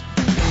 minutes.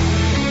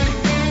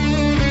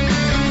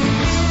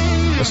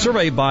 A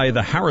survey by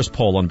the Harris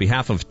Poll on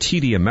behalf of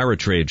TD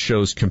Ameritrade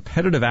shows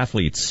competitive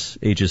athletes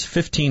ages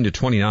 15 to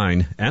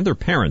 29 and their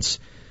parents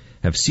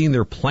have seen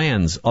their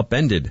plans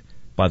upended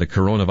by the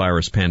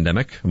coronavirus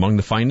pandemic. Among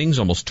the findings,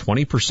 almost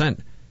 20%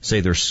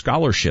 say their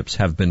scholarships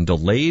have been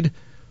delayed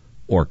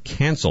or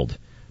canceled.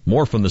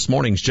 More from this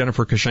morning's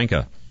Jennifer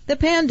Kashenka. The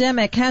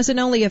pandemic hasn't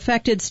only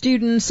affected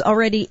students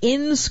already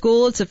in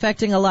school, it's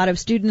affecting a lot of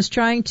students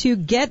trying to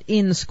get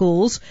in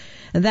schools.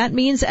 And that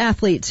means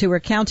athletes who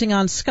are counting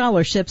on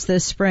scholarships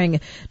this spring.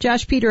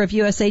 Josh Peter of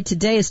USA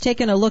Today has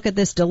taken a look at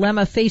this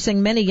dilemma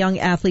facing many young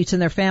athletes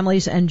and their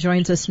families and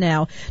joins us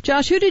now.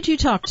 Josh, who did you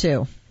talk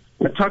to?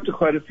 I talked to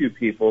quite a few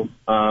people.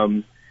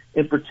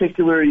 in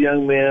particular a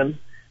young man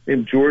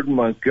named Jordan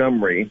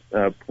Montgomery,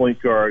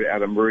 point guard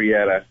out of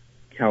Murrieta,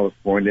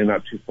 California,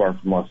 not too far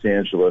from Los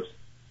Angeles.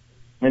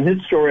 And his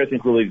story, I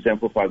think, really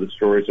exemplified the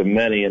stories of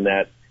many in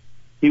that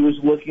he was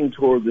looking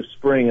toward the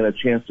spring and a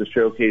chance to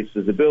showcase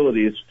his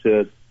abilities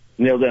to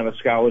nail down a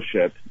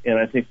scholarship. And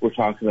I think we're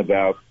talking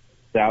about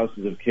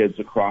thousands of kids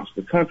across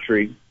the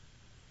country,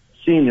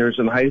 seniors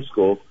in high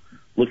school,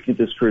 looking at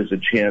this as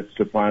a chance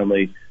to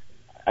finally,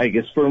 I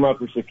guess, firm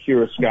up or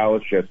secure a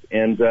scholarship.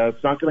 And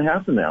it's not going to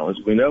happen now. As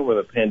we know, when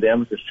the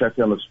pandemic has shut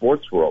down the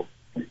sports world.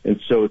 And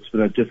so it's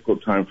been a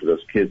difficult time for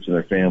those kids and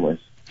their families.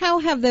 How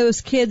have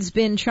those kids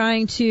been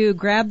trying to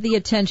grab the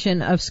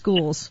attention of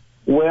schools?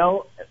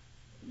 Well,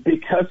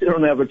 because they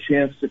don't have a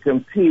chance to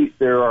compete,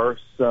 there are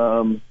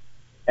some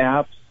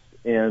apps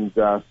and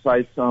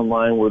sites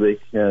online where they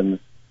can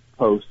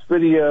post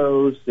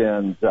videos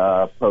and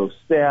post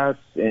stats,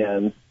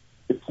 and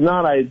it's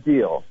not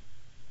ideal.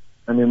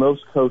 I mean,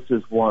 most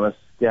coaches want to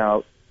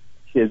scout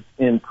kids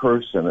in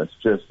person.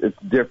 It's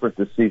different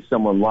to see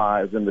someone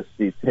live than to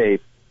see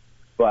tape.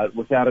 But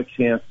without a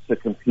chance to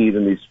compete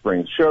in these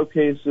spring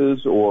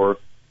showcases or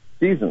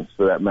seasons,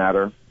 for that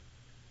matter,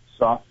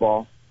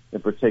 softball in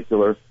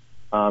particular,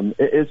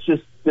 it's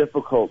just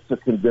difficult to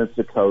convince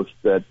a coach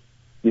that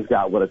you've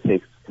got what it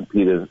takes to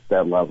compete at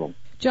that level.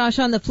 Josh,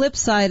 on the flip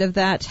side of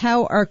that,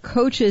 how are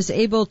coaches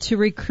able to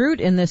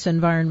recruit in this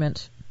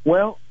environment?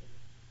 Well,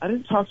 I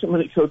didn't talk to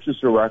many coaches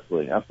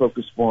directly. I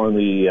focused more on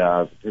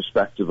the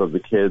perspective of the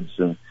kids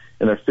and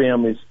their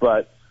families,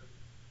 but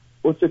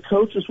what the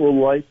coaches will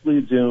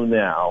likely do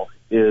now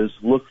is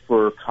look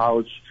for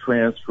college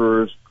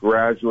transfers,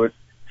 graduate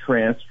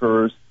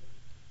transfers,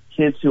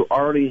 kids who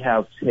already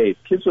have tape,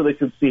 kids so they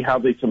can see how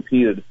they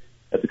competed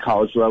at the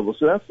college level.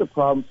 So that's the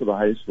problem for the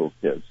high school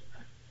kids.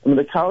 I mean,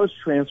 the college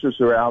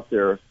transfers are out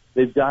there.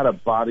 They've got a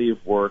body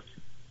of work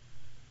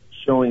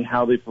showing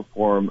how they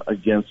perform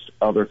against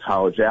other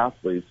college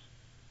athletes.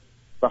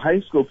 The high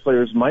school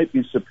players might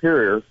be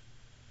superior,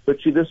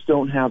 but you just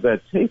don't have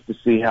that tape to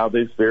see how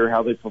they fare,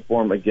 how they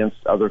perform against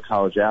other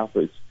college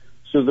athletes.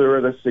 So they're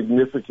at a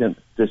significant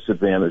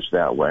disadvantage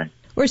that way.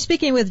 We're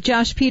speaking with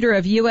Josh Peter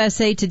of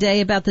USA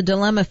Today about the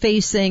dilemma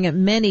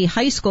facing many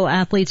high school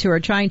athletes who are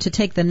trying to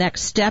take the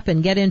next step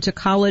and get into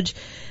college.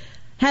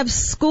 Have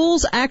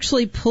schools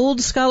actually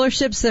pulled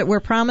scholarships that were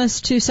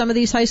promised to some of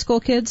these high school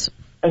kids?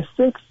 I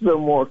think the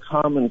more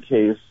common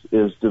case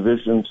is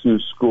Division II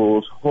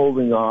schools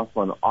holding off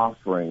on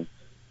offering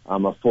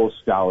a full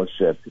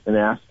scholarship and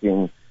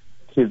asking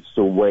kids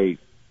to wait.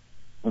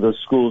 The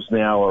schools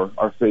now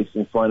are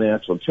facing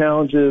financial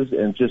challenges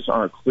and just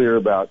aren't clear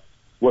about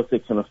what they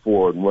can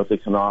afford and what they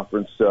can offer.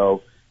 And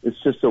so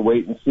it's just a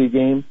wait-and-see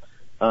game.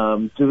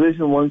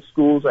 Division I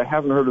schools, I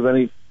haven't heard of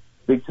any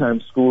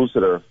big-time schools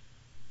that are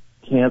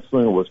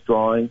canceling or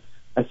withdrawing.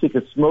 I think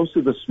it's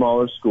mostly the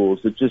smaller schools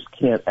that just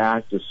can't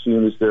act as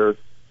soon as they're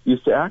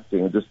used to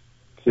acting. And just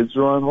kids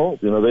are on hold.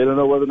 You know, they don't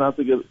know whether or not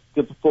they get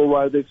the full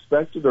ride they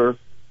expected, or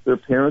their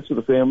parents or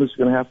the families are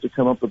going to have to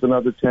come up with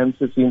another $10,000,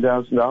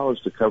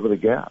 $15,000 to cover the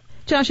gap.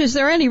 Josh, is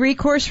there any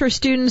recourse for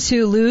students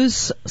who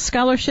lose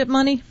scholarship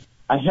money?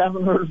 I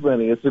haven't heard of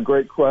any. It's a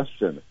great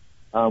question.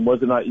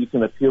 Whether or not you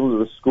can appeal to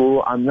the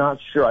school, I'm not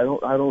sure.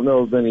 I don't know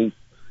of any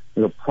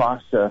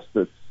process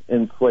that's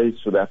in place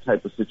for that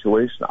type of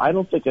situation. I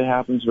don't think it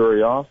happens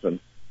very often.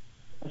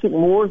 I think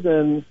more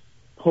than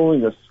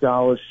pulling a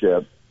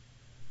scholarship,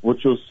 what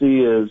you'll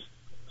see is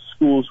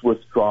schools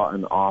withdraw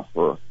an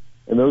offer,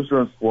 and those are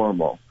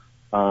informal.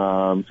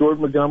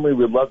 Jordan Montgomery,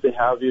 we'd love to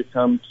have you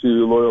come to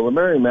Loyola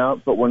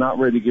Marymount, but we're not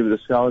ready to give you the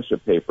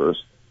scholarship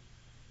papers.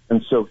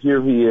 And so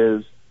here he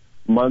is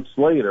months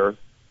later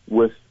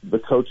with the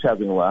coach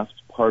having left,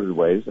 parted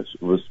ways,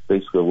 was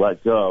basically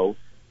let go,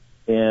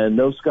 and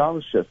no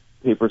scholarship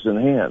papers in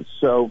hand.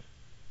 So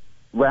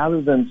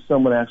rather than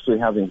someone actually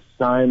having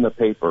signed the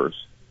papers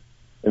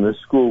and the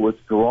school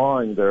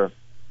withdrawing their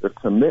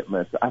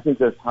commitment, I think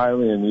that's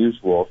highly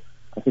unusual.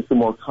 I think the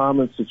more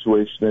common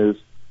situation is,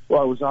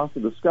 well, I was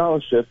offered the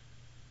scholarship,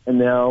 and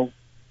now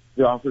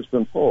the offer's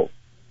been pulled.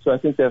 So I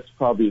think that's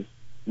probably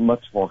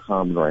much more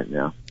common right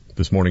now.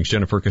 This morning's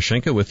Jennifer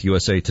Kashenka with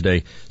USA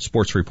Today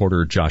sports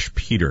reporter Josh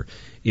Peter.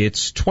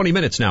 It's 20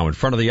 minutes now in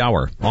front of the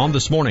hour. On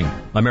This Morning,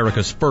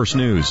 America's First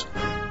News.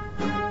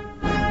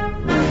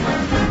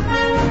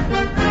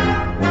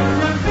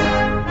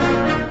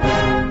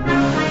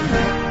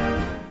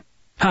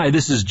 Hi,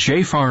 this is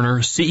Jay Farner,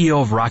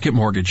 CEO of Rocket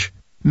Mortgage.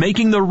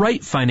 Making the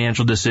right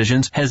financial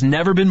decisions has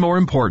never been more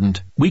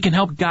important. We can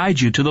help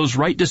guide you to those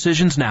right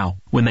decisions now,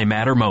 when they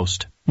matter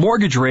most.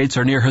 Mortgage rates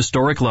are near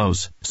historic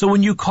lows, so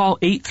when you call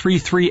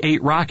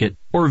 8338-ROCKET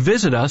or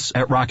visit us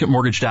at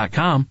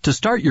rocketmortgage.com to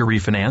start your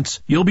refinance,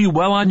 you'll be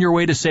well on your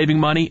way to saving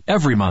money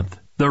every month.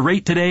 The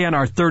rate today on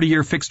our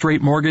 30-year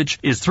fixed-rate mortgage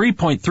is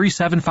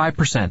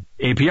 3.375%,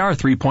 APR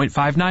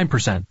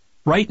 3.59%.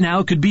 Right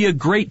now could be a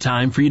great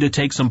time for you to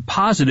take some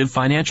positive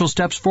financial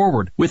steps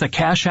forward with a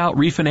cash-out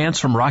refinance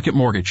from Rocket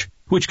Mortgage,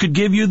 which could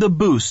give you the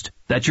boost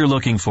that you're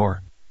looking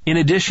for. In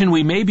addition,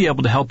 we may be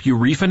able to help you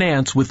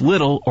refinance with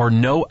little or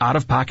no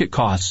out-of-pocket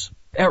costs.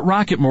 At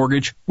Rocket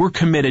Mortgage, we're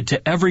committed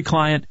to every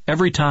client,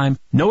 every time,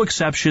 no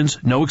exceptions,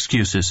 no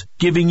excuses,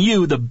 giving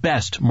you the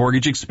best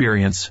mortgage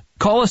experience.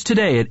 Call us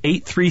today at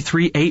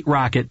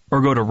 833-8-ROCKET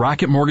or go to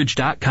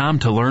rocketmortgage.com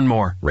to learn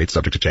more. Rates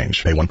subject to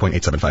change. Pay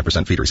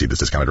 1.875% fee to receive this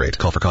discounted rate.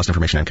 Call for cost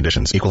information and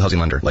conditions. Equal housing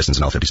lender. Licensed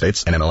in all 50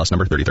 states. NMLS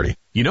number 3030.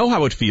 You know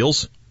how it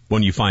feels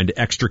when you find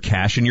extra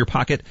cash in your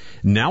pocket?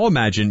 Now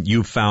imagine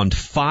you've found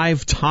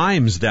 5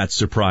 times that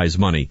surprise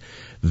money.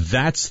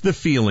 That's the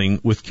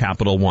feeling with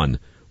Capital One,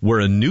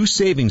 where a new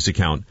savings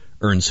account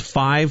earns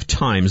 5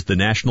 times the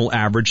national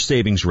average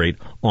savings rate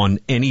on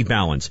any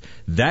balance.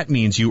 That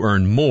means you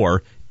earn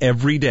more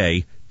every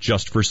day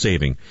just for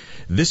saving.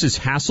 This is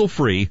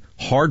hassle-free,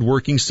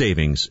 hard-working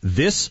savings.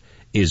 This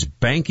is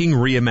banking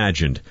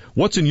reimagined.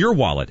 What's in your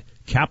wallet?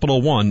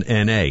 Capital One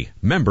N.A.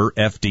 Member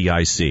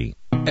FDIC.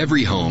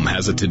 Every home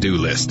has a to-do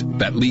list.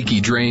 That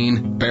leaky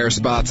drain, bare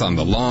spots on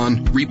the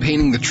lawn,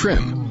 repainting the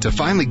trim. To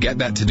finally get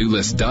that to-do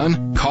list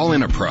done, call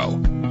in a pro.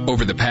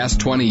 Over the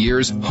past 20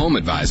 years,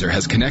 HomeAdvisor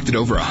has connected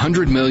over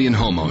 100 million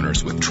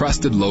homeowners with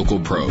trusted local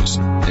pros.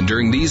 And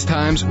during these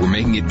times, we're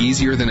making it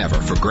easier than ever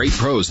for great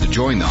pros to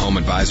join the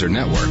HomeAdvisor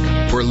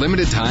network. For a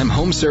limited time,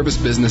 home service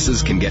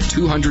businesses can get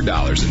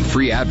 $200 in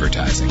free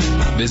advertising.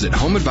 Visit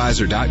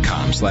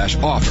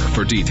HomeAdvisor.com/offer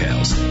for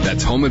details.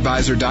 That's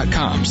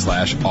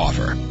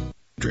HomeAdvisor.com/offer.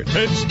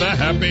 It's the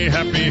happy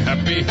hour.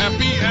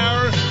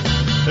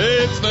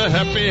 It's the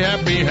happy hour.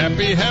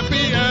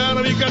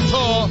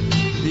 Arigato.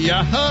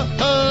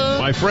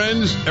 My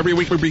friends, every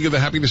week we begin the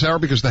happiness hour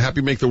because the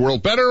happy make the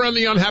world better and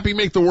the unhappy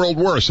make the world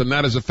worse. And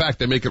that is a fact.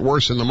 They make it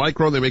worse in the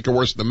micro. They make it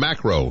worse in the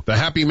macro. The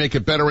happy make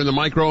it better in the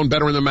micro and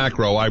better in the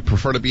macro. I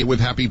prefer to be with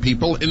happy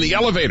people in the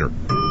elevator.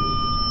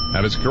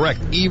 That is correct.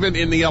 Even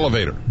in the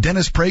elevator.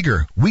 Dennis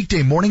Prager,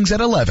 weekday mornings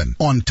at 11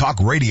 on Talk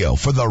Radio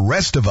for the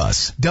rest of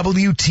us.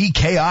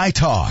 WTKI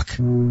Talk.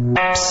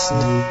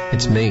 Psst.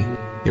 It's me,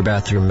 your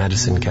bathroom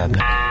medicine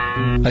cabinet.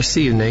 I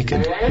see you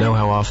naked, know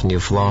how often you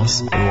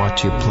floss, and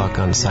watch you pluck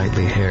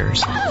unsightly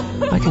hairs.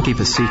 I can keep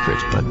a secret,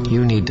 but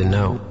you need to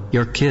know.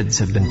 Your kids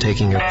have been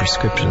taking your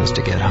prescriptions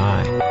to get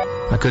high.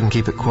 I couldn't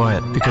keep it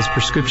quiet because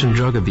prescription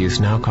drug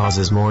abuse now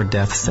causes more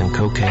deaths than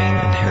cocaine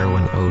and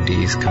heroin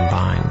ODs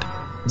combined.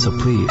 So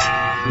please,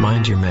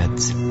 mind your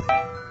meds.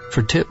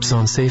 For tips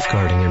on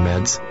safeguarding your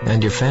meds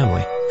and your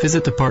family,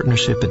 visit the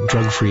partnership at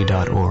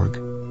drugfree.org.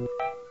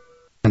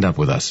 End up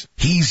with us.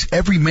 He's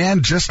every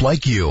man just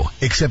like you,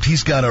 except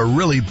he's got a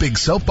really big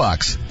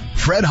soapbox.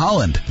 Fred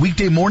Holland,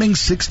 weekday mornings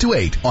 6 to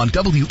 8 on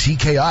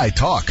WTKI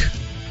Talk.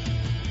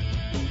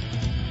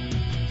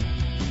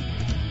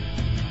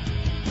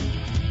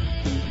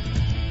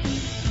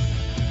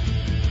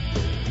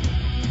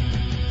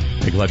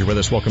 Hey, glad you're with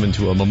us. Welcome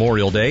into a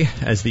Memorial Day.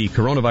 As the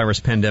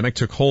coronavirus pandemic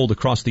took hold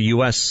across the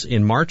U.S.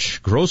 in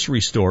March,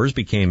 grocery stores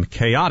became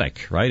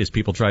chaotic, right? As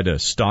people tried to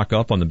stock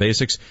up on the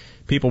basics.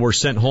 People were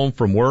sent home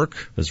from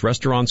work as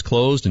restaurants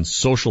closed and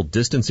social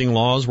distancing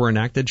laws were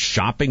enacted.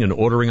 Shopping and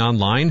ordering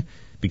online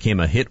became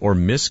a hit or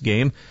miss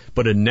game.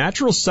 But a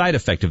natural side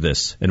effect of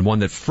this, and one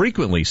that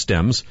frequently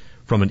stems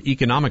from an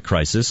economic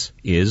crisis,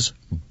 is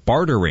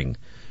bartering.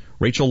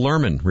 Rachel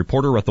Lerman,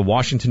 reporter at the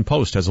Washington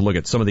Post, has a look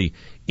at some of the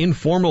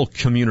informal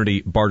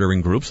community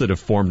bartering groups that have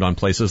formed on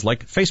places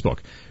like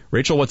Facebook.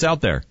 Rachel, what's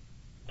out there?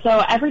 So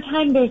every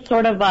time there's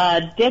sort of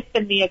a dip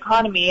in the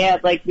economy,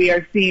 like we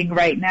are seeing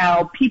right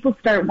now, people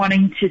start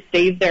wanting to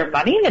save their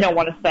money. They don't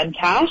want to spend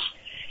cash.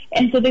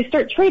 And so they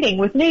start trading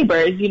with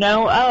neighbors,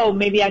 oh,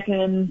 maybe I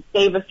can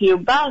save a few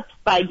bucks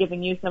by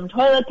giving you some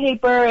toilet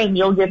paper and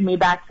you'll give me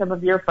back some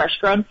of your fresh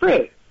grown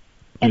fruit.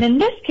 And in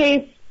this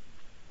case,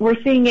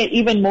 we're seeing it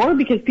even more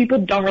because people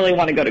don't really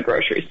want to go to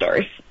grocery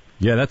stores.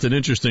 Yeah, that's an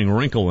interesting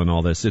wrinkle in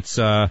all this. It's,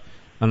 I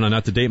don't know,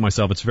 not to date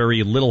myself, it's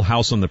very Little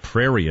House on the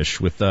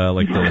Prairie-ish with,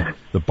 the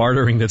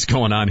bartering that's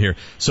going on here.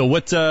 So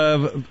what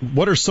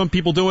are some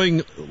people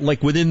doing,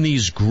 like, within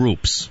these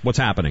groups? What's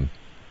happening?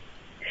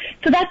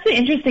 So that's the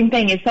interesting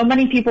thing is so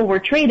many people were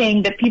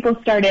trading that people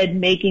started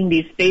making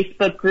these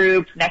Facebook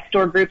groups,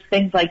 Nextdoor groups,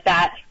 things like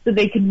that, so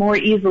they could more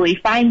easily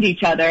find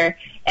each other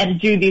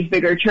and do these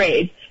bigger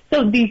trades.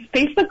 So these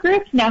Facebook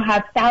groups now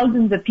have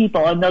thousands of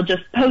people, and they'll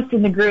just post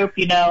in the group,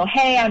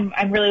 hey,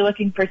 I'm really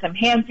looking for some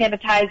hand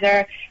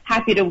sanitizer,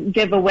 happy to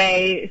give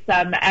away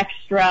some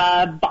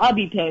extra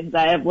bobby pins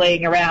I have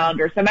laying around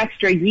or some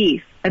extra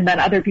yeast. And then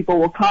other people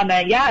will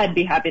comment, yeah, I'd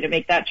be happy to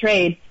make that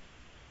trade.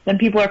 Then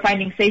people are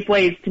finding safe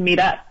ways to meet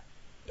up.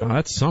 Oh,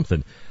 that's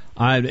something.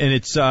 And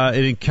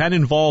it can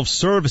involve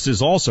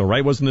services also,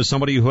 right? Wasn't there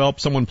somebody who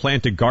helped someone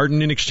plant a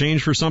garden in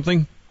exchange for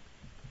something?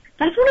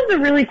 That's one of the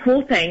really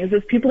cool things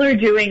is people are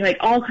doing like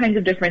all kinds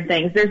of different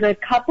things. There's a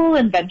couple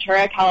in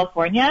Ventura,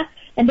 California,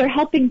 and they're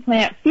helping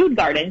plant food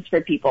gardens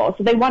for people.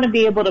 So they want to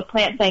be able to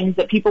plant things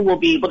that people will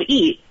be able to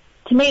eat,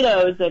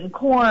 tomatoes and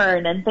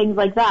corn and things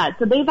like that.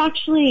 So they've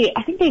actually,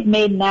 I think they've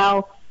made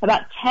now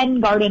about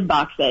 10 garden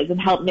boxes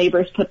and helped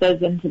neighbors put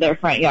those into their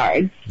front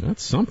yards.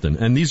 That's something.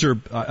 And these are,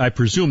 I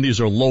presume these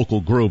are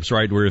local groups,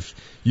 right? Where if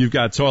you've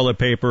got toilet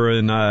paper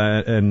and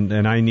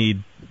I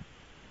need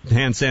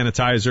hand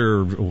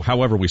sanitizer,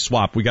 however we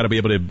swap. We got to be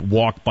able to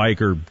walk,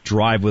 bike, or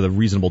drive with a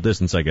reasonable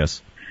distance, I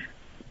guess.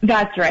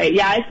 That's right.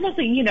 Yeah, it's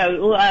mostly,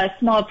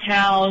 small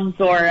towns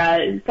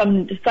or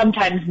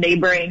sometimes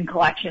neighboring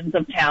collections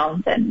of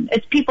towns. And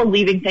it's people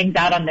leaving things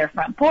out on their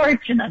front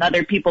porch and then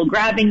other people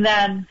grabbing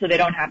them so they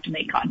don't have to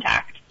make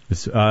contact.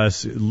 It's a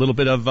little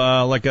bit of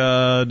like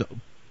a,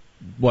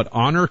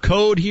 honor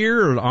code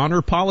here or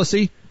honor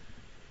policy?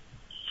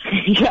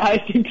 Yeah, I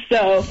think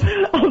so.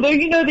 Although,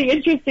 the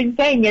interesting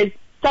thing is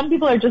some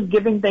people are just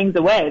giving things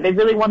away. They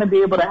really want to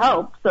be able to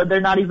help, so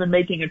they're not even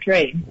making a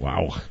trade.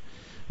 Wow.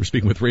 We're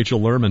speaking with Rachel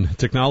Lerman,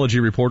 technology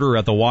reporter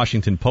at the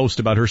Washington Post,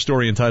 about her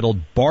story entitled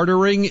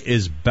 "Bartering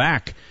is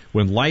Back.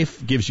 When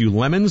Life Gives You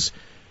Lemons,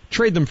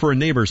 Trade Them for a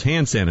Neighbor's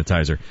Hand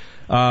Sanitizer."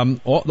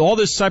 All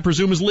this, I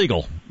presume, is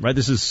legal, right?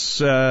 This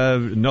is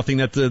nothing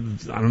that, the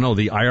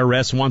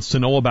IRS wants to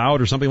know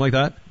about or something like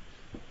that?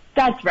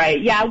 That's right.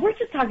 Yeah, we're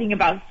just talking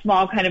about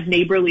small kind of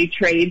neighborly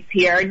trades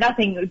here,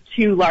 nothing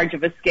too large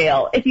of a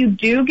scale. If you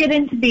do get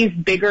into these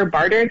bigger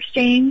barter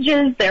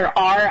exchanges, there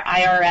are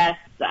IRS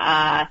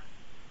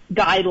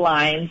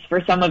guidelines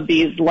for some of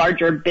these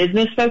larger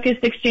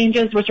business-focused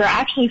exchanges, which are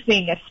actually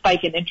seeing a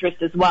spike in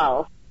interest as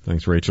well.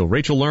 Thanks, Rachel.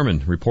 Rachel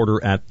Lerman,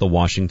 reporter at the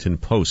Washington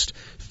Post.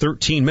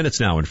 13 minutes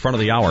now in front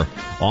of the hour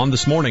on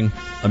This Morning,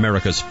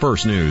 America's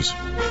First News.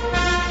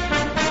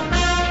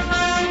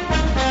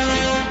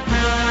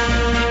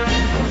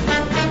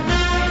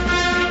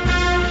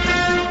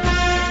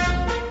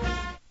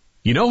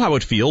 You know how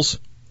it feels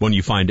when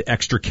you find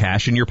extra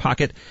cash in your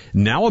pocket?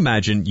 Now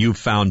imagine you've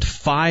found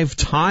 5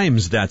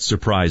 times that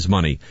surprise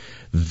money.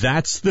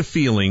 That's the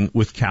feeling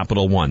with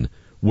Capital One,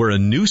 where a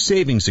new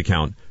savings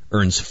account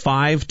earns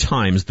 5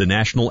 times the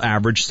national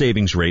average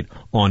savings rate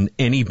on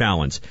any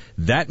balance.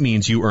 That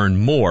means you earn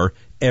more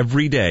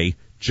every day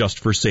just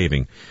for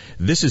saving.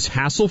 This is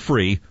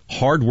hassle-free,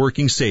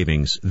 hard-working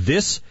savings.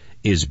 This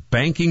is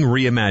banking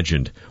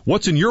reimagined.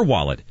 What's in your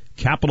wallet?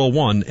 Capital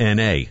One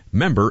N.A.,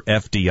 member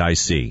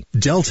FDIC.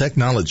 Dell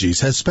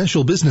Technologies has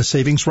special business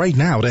savings right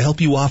now to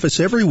help you office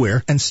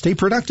everywhere and stay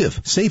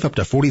productive. Save up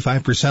to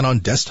 45%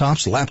 on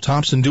desktops,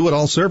 laptops, and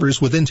do-it-all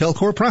servers with Intel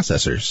Core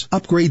processors.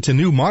 Upgrade to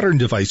new modern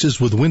devices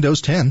with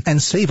Windows 10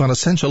 and save on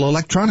essential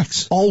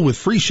electronics. All with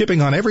free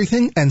shipping on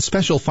everything and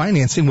special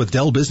financing with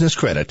Dell Business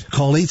Credit.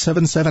 Call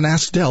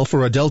 877-ASK-DELL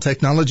for a Dell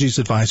Technologies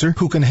advisor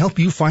who can help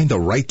you find the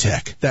right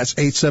tech. That's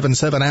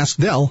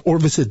 877-ASK-DELL or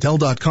visit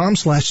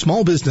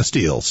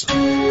Dell.com/smallbusinessdeals.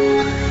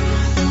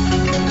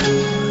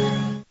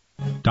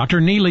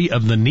 Dr. Neely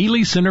of the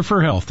Neely Center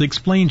for Health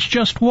explains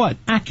just what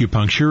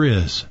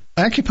acupuncture is.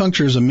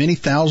 Acupuncture is a many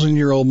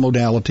thousand-year-old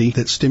modality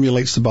that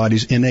stimulates the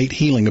body's innate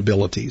healing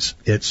abilities.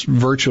 It's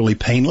virtually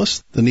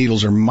painless. The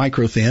needles are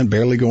micro-thin,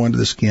 barely go into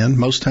the skin.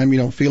 Most time you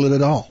don't feel it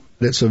at all.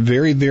 It's a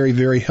very, very,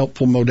 very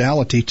helpful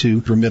modality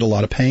to remit a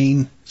lot of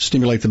pain,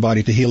 stimulate the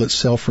body to heal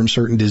itself from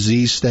certain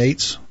disease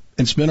states.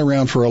 It's been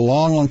around for a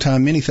long, long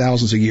time, many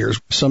thousands of years.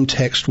 Some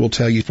text will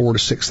tell you 4,000 to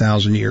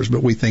 6,000 years,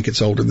 but we think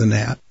it's older than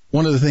that.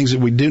 One of the things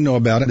that we do know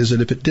about it is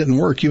that if it didn't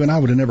work, you and I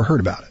would have never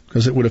heard about it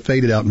because it would have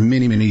faded out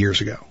many, many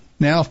years ago.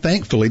 Now,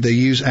 thankfully, they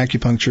use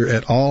acupuncture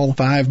at all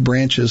 5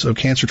 branches of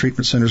Cancer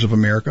Treatment Centers of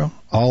America,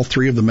 all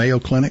 3 of the Mayo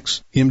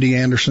Clinics, MD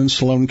Anderson,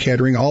 Sloan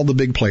Kettering, all the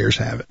big players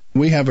have it.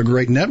 We have a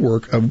great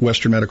network of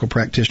Western medical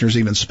practitioners,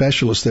 even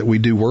specialists that we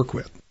do work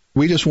with.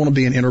 We just want to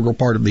be an integral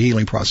part of the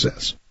healing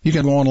process. You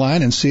can go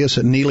online and see us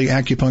at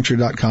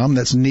NeelyAcupuncture.com.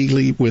 That's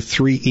Neely with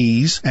 3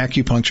 E's,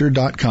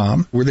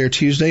 acupuncture.com. We're there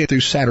Tuesday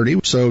through Saturday,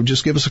 so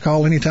just give us a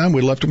call anytime.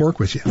 We'd love to work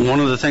with you. One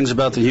of the things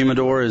about the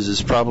humidor is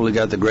it's probably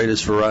got the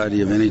greatest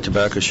variety of any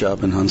tobacco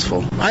shop in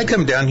Huntsville. I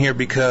come down here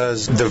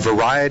because the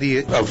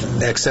variety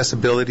of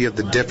accessibility of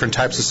the different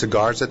types of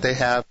cigars that they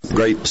have.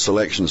 Great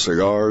selection of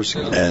cigars,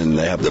 and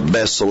they have the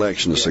best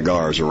selection of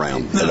cigars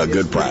around at a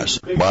good price.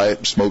 Buy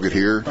it, smoke it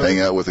here,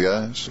 hang out with the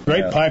guys.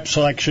 Great pipe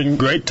selection,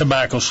 great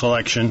tobacco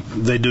selection.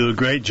 They do a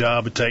great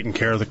job of taking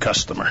care of the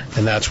customer,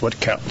 and that's what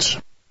counts.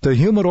 The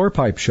Humidor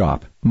Pipe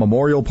Shop,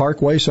 Memorial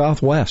Parkway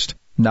Southwest.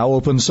 Now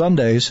open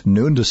Sundays,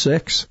 noon to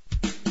 6.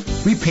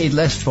 We paid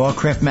less for our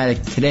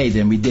Craftmatic today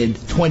than we did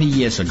 20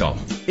 years ago.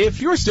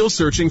 If you're still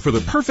searching for the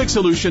perfect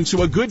solution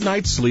to a good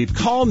night's sleep,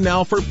 call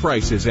now for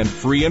prices and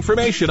free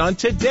information on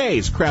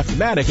today's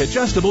Craftmatic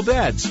adjustable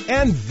beds.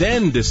 And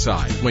then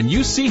decide when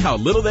you see how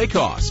little they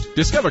cost.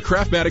 Discover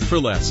Craftmatic for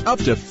less, up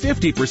to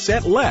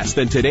 50% less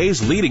than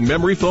today's leading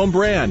memory foam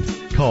brand.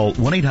 Call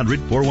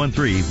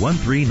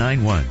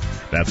 1-800-413-1391.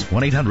 That's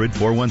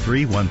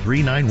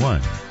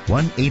 1-800-413-1391.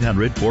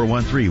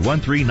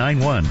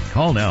 1-800-413-1391.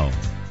 Call now.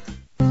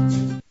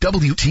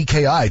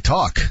 WTKI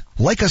Talk.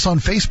 Like us on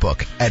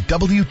Facebook at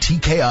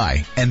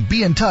WTKI and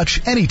be in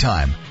touch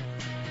anytime.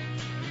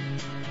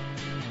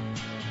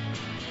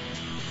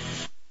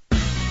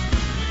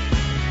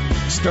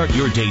 Start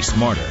your day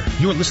smarter.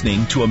 You're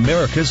listening to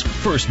America's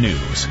First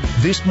News.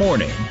 This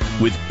Morning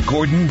with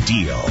Gordon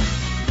Deal.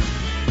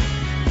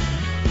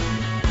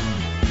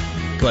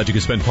 Glad you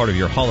could spend part of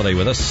your holiday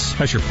with us.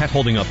 How's your pet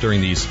holding up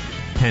during these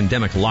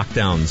pandemic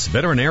lockdowns.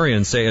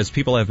 Veterinarians say as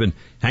people have been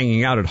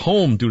hanging out at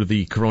home due to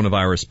the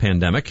coronavirus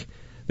pandemic,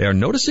 they are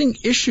noticing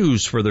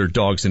issues for their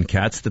dogs and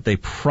cats that they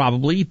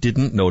probably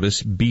didn't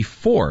notice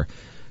before.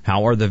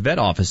 How are the vet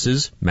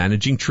offices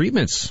managing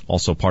treatments?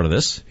 Also part of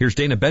this. Here's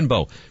Dana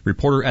Benbow,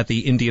 reporter at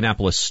the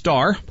Indianapolis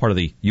Star, part of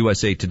the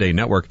USA Today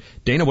network.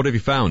 Dana, what have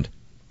you found?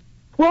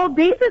 Well,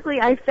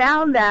 basically, I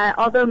found that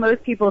although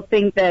most people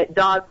think that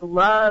dogs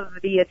love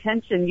the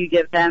attention you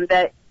give them,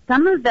 that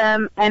some of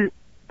them, and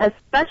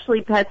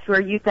especially pets who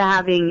are used to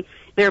having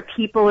their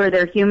people or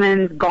their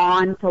humans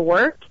gone to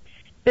work,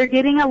 they're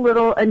getting a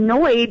little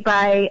annoyed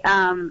by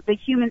the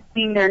humans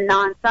being there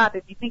nonstop.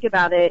 If you think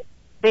about it,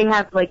 they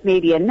have like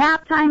maybe a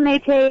nap time they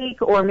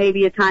take, or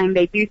maybe a time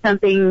they do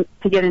something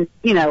to get in,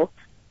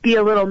 be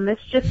a little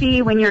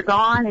mischiefy when you're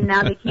gone, and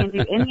now they can't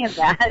do any of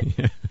that.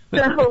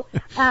 So,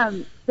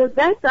 the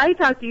vets I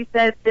talked to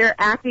said they're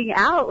acting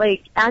out.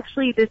 Like,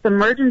 actually, this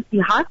emergency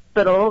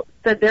hospital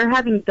said they're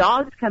having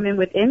dogs come in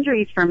with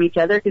injuries from each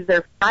other because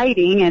they're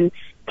fighting, and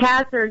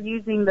cats are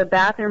using the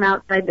bathroom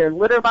outside their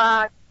litter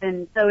box.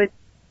 And so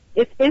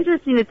it's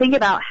interesting to think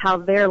about how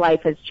their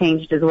life has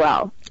changed as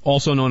well.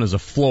 Also known as a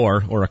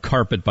floor or a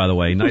carpet, by the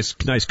way. Nice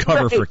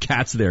cover for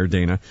cats there,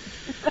 Dana.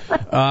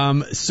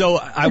 So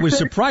I was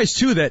surprised,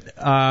 too, that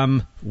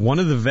one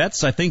of the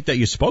vets I think that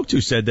you spoke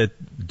to said that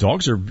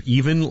dogs are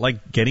even,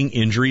 like, getting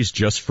injuries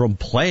just from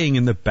playing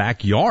in the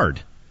backyard.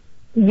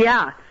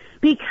 Yeah,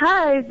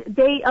 because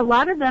a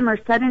lot of them are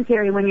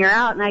sedentary when you're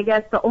out, and I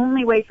guess the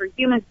only way for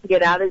humans to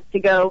get out is to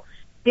go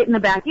get in the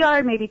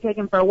backyard, maybe take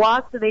them for a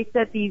walk. So they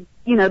said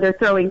they're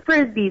throwing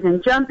frisbees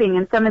and jumping,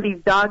 and some of these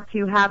dogs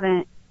who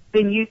haven't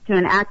been used to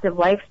an active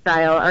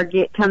lifestyle are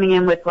coming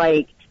in with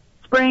like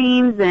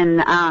sprains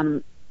and,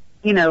 and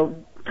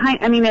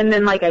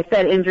then like I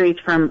said, injuries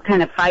from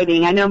kind of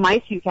fighting. I know my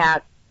two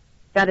cats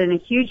got in a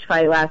huge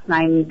fight last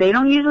night, and they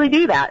don't usually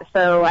do that.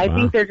 So I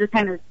think they're just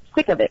kind of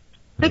sick of it,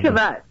 sick of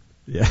us.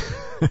 Yeah,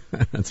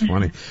 that's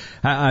funny.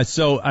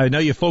 So I know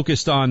you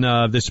focused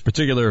on this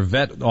particular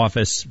vet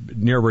office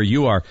near where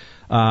you are.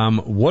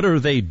 What are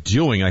they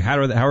doing? Like, how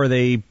are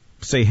they,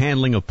 say,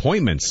 handling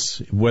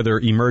appointments, whether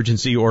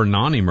emergency or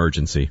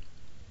non-emergency?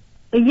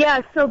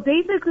 Yeah, so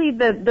basically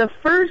their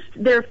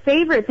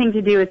favorite thing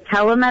to do is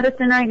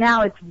telemedicine right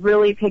now. It's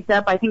really picked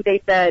up. I think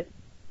they said,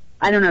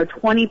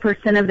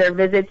 20% of their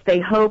visits, they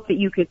hope that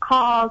you could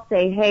call,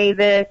 say, hey,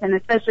 this, and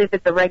especially if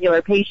it's a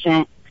regular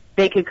patient,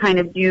 they could kind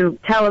of do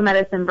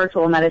telemedicine,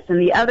 virtual medicine.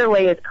 The other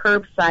way is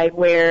curbside,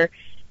 where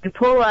you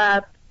pull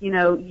up,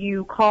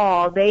 you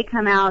call, they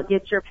come out,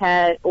 get your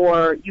pet,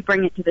 or you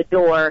bring it to the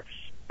door,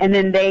 and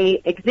then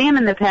they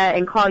examine the pet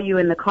and call you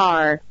in the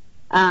car.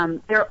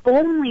 They're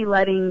only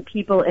letting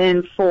people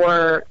in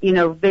for,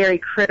 very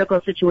critical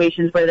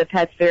situations where the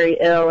pet's very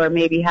ill or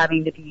maybe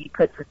having to be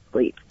put to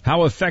sleep.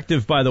 How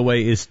effective, by the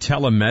way, is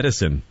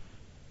telemedicine?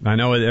 I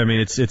know,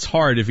 it's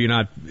hard if you're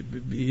not,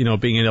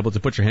 being able to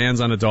put your hands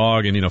on a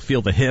dog and,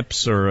 feel the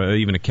hips or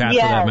even a cat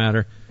for that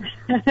matter.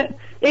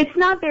 It's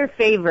not their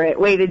favorite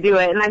way to do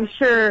it. And I'm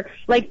sure,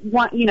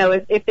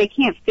 if they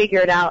can't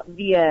figure it out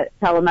via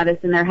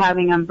telemedicine, they're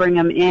having them bring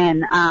them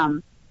in.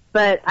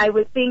 But I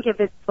would think if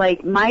it's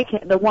like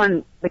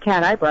the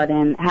cat I brought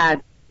in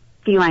had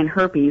feline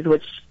herpes,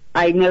 which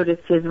I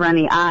noticed his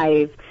runny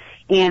eyes,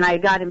 and I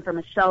got him from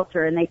a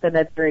shelter, and they said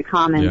that's very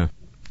common. Yeah.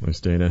 Thanks,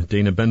 Dana.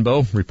 Dana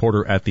Benbow,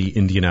 reporter at the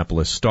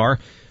Indianapolis Star,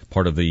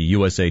 part of the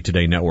USA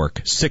Today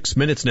network. 6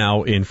 minutes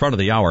now in front of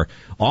the hour.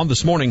 On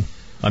This Morning,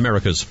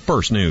 America's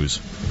First News.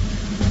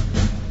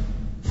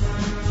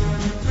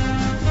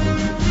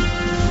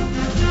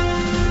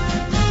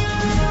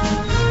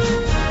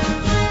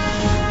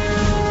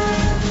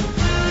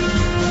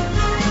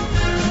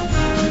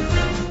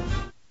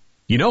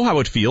 You know how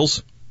it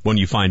feels when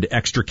you find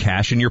extra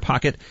cash in your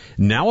pocket?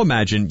 Now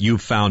imagine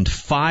you've found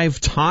 5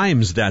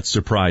 times that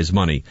surprise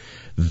money.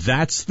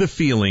 That's the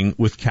feeling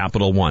with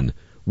Capital One,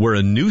 where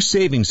a new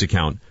savings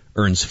account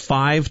earns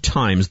 5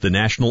 times the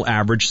national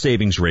average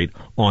savings rate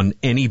on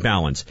any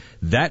balance.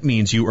 That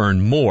means you earn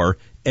more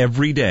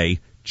every day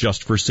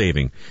just for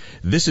saving.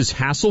 This is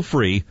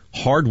hassle-free,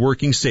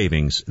 hard-working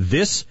savings.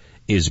 This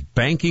is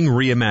banking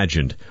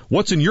reimagined.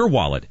 What's in your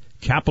wallet?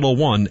 Capital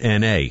One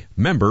N.A.,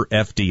 member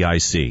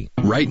FDIC.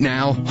 Right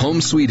now,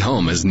 home sweet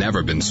home has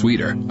never been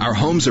sweeter. Our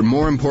homes are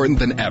more important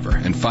than ever,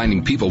 and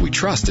finding people we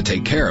trust to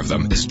take care of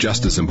them is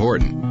just as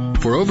important.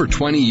 For over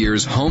 20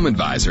 years, Home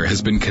Advisor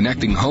has been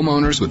connecting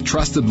homeowners with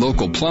trusted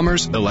local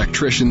plumbers,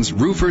 electricians,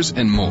 roofers,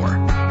 and more.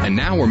 And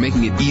now we're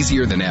making it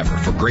easier than ever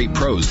for great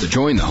pros to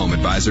join the Home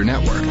Advisor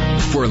network.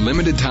 For a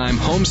limited time,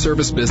 home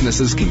service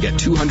businesses can get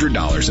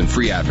 $200 in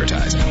free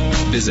advertising.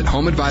 Visit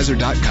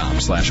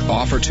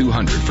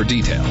homeadvisor.com/offer200 for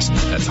details.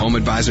 That's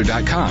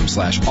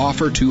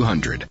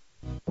homeadvisor.com/offer200.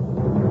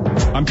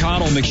 I'm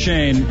Connell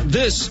McShane.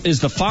 This is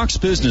the Fox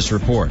Business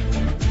Report.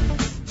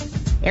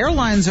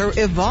 Airlines are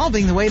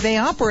evolving the way they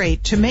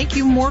operate to make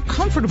you more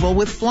comfortable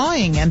with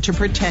flying and to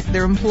protect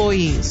their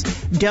employees.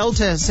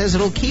 Delta says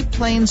it'll keep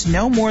planes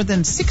no more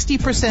than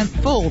 60%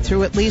 full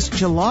through at least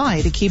July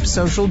to keep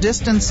social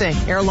distancing.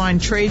 Airline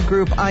trade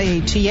group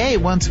IATA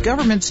wants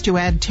governments to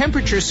add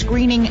temperature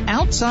screening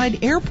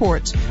outside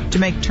airports to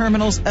make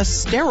terminals a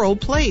sterile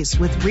place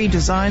with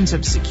redesigns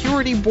of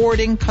security,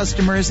 boarding,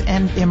 customers,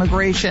 and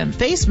immigration.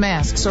 Face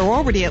masks are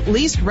already at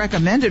least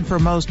recommended for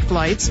most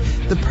flights.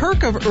 The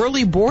perk of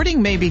early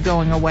boarding may be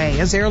going away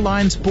as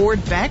airlines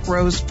board back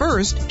rows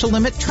first to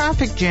limit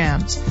traffic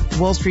jams.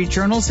 The Wall Street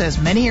Journal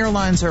says many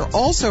airlines are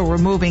also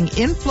removing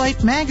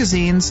in-flight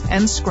magazines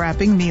and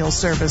scrapping meal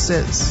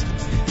services.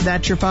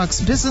 That's your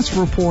Fox Business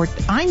Report.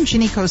 I'm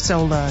Ginny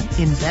Cosola,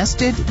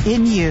 invested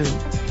in you.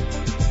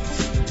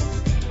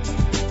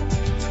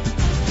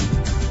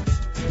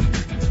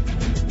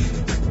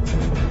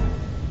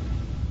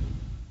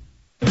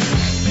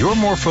 You're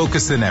more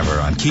focused than ever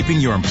on keeping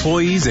your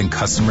employees and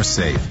customers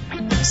safe.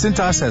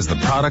 Cintas has the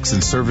products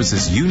and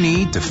services you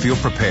need to feel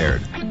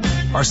prepared.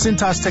 Our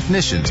Cintas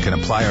technicians can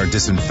apply our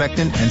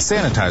disinfectant and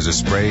sanitizer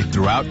spray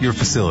throughout your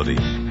facility.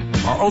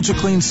 Our Ultra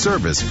Clean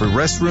service for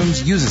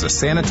restrooms uses a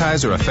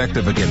sanitizer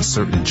effective against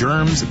certain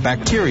germs,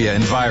 bacteria,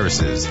 and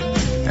viruses.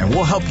 And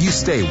we'll help you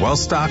stay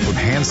well-stocked with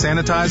hand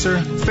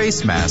sanitizer,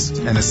 face masks,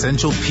 and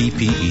essential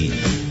PPE.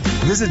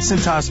 Visit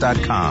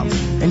Cintas.com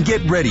and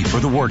get ready for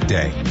the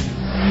workday.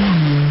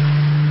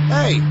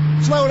 Hey,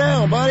 slow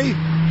down, buddy.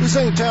 This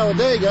ain't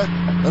Talladega,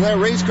 and that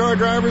race car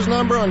driver's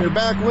number on your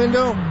back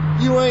window,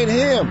 you ain't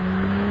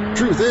him.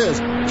 Truth is,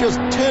 just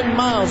 10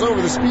 miles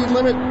over the speed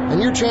limit,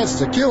 and your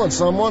chances of killing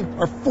someone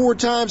are 4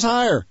 times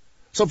higher.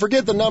 So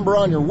forget the number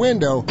on your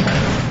window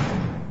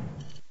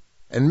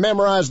and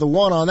memorize the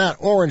one on that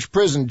orange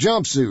prison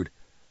jumpsuit.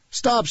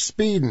 Stop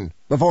speeding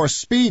before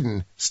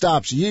speeding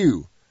stops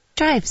you.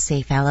 Drive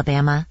safe,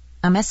 Alabama.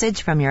 A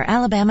message from your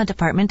Alabama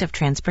Department of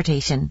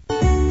Transportation.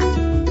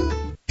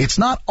 It's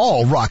not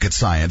all rocket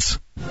science.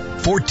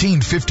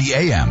 1450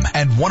 AM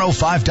and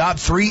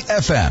 105.3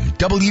 FM,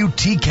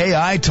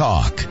 WTKI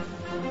Talk.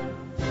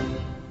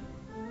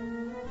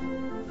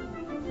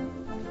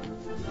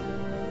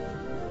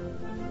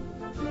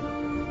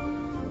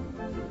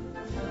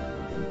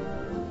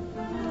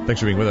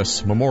 Thanks for being with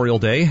us. Memorial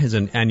Day is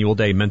an annual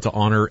day meant to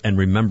honor and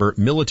remember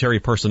military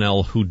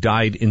personnel who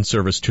died in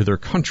service to their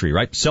country,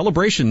 right?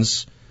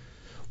 Celebrations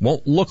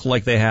won't look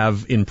like they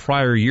have in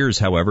prior years,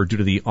 however, due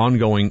to the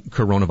ongoing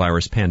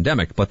coronavirus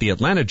pandemic. But the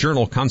Atlanta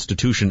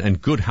Journal-Constitution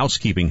and Good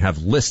Housekeeping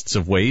have lists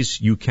of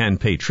ways you can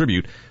pay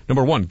tribute.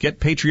 Number 1,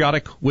 get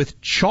patriotic with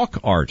chalk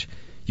art.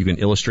 You can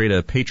illustrate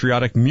a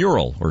patriotic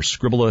mural or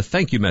scribble a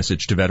thank you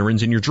message to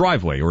veterans in your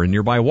driveway or a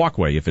nearby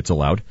walkway if it's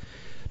allowed.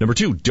 Number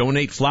 2,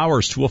 donate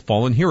flowers to a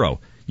fallen hero.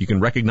 You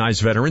can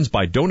recognize veterans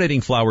by donating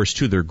flowers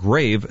to their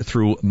grave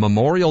through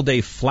Memorial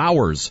Day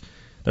Flowers.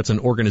 That's an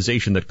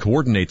organization that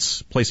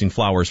coordinates placing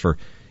flowers for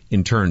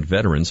interned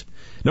veterans.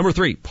 Number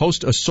 3,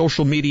 post a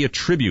social media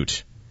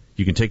tribute.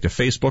 You can take to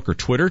Facebook or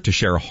Twitter to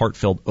share a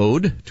heartfelt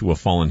ode to a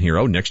fallen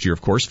hero. Next year, of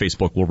course,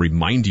 Facebook will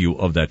remind you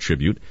of that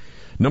tribute.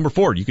 Number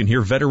 4, you can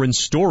hear veterans'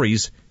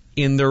 stories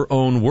in their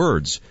own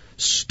words.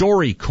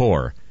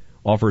 StoryCorps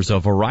offers a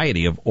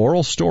variety of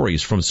oral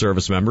stories from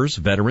service members,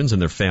 veterans,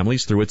 and their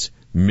families through its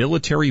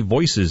Military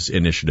Voices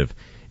initiative.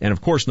 And,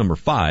 of course, number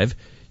 5,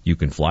 you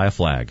can fly a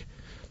flag.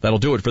 That'll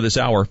do it for this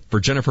hour. For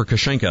Jennifer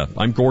Kashenka,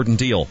 I'm Gordon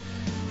Deal.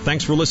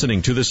 Thanks for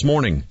listening to This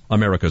Morning,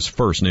 America's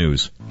First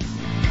News.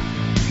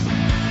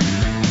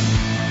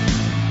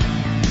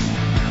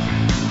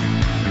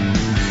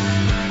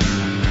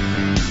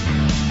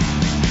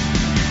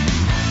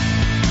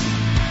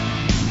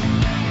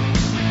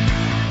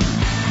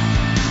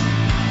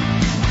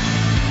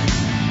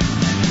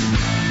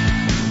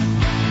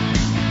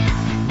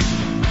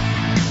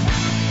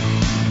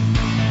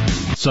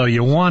 So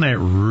you want it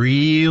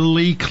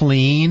really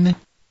clean?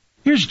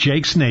 Here's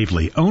Jake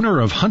Snavely, owner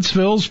of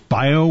Huntsville's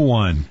Bio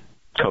One.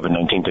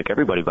 COVID-19 took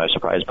everybody by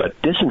surprise,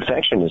 but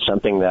disinfection is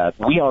something that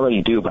we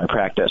already do by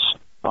practice.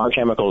 Our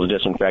chemicals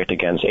disinfect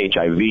against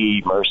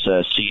HIV,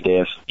 MRSA, C.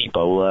 diff,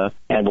 Ebola.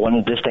 And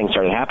when this thing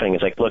started happening,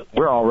 it's like, look,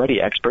 we're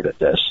already expert at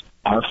this.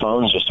 Our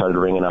phones just started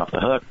ringing off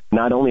the hook.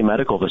 Not only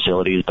medical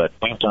facilities, but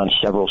we've done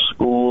several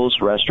schools,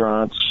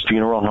 restaurants,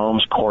 funeral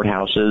homes,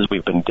 courthouses.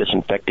 We've been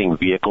disinfecting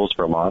vehicles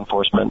for law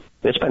enforcement.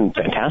 It's been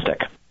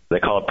fantastic. They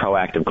call it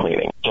proactive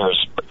cleaning.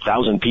 There's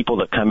 1,000 people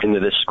that come into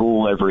this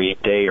school every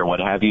day or what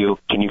have you.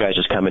 Can you guys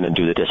just come in and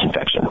do the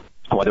disinfection?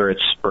 Whether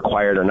it's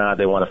required or not,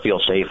 they want to feel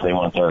safe. They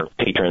want their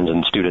patrons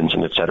and students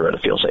and et cetera to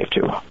feel safe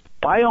too.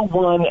 Bio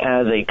One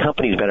as a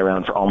company has been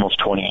around for almost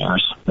 20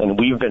 years, and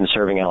we've been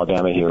serving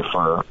Alabama here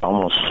for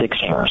almost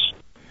 6 years.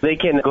 They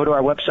can go to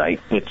our website.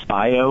 It's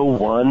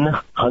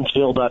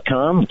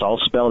bio1huntsville.com. It's all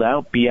spelled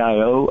out,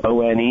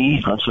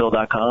 BIOONE,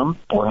 Huntsville.com.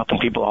 We're helping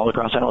people all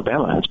across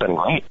Alabama. It's been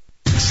great.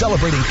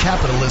 Celebrating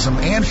capitalism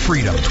and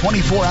freedom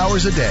 24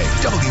 hours a day.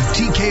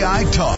 WTKI Talk.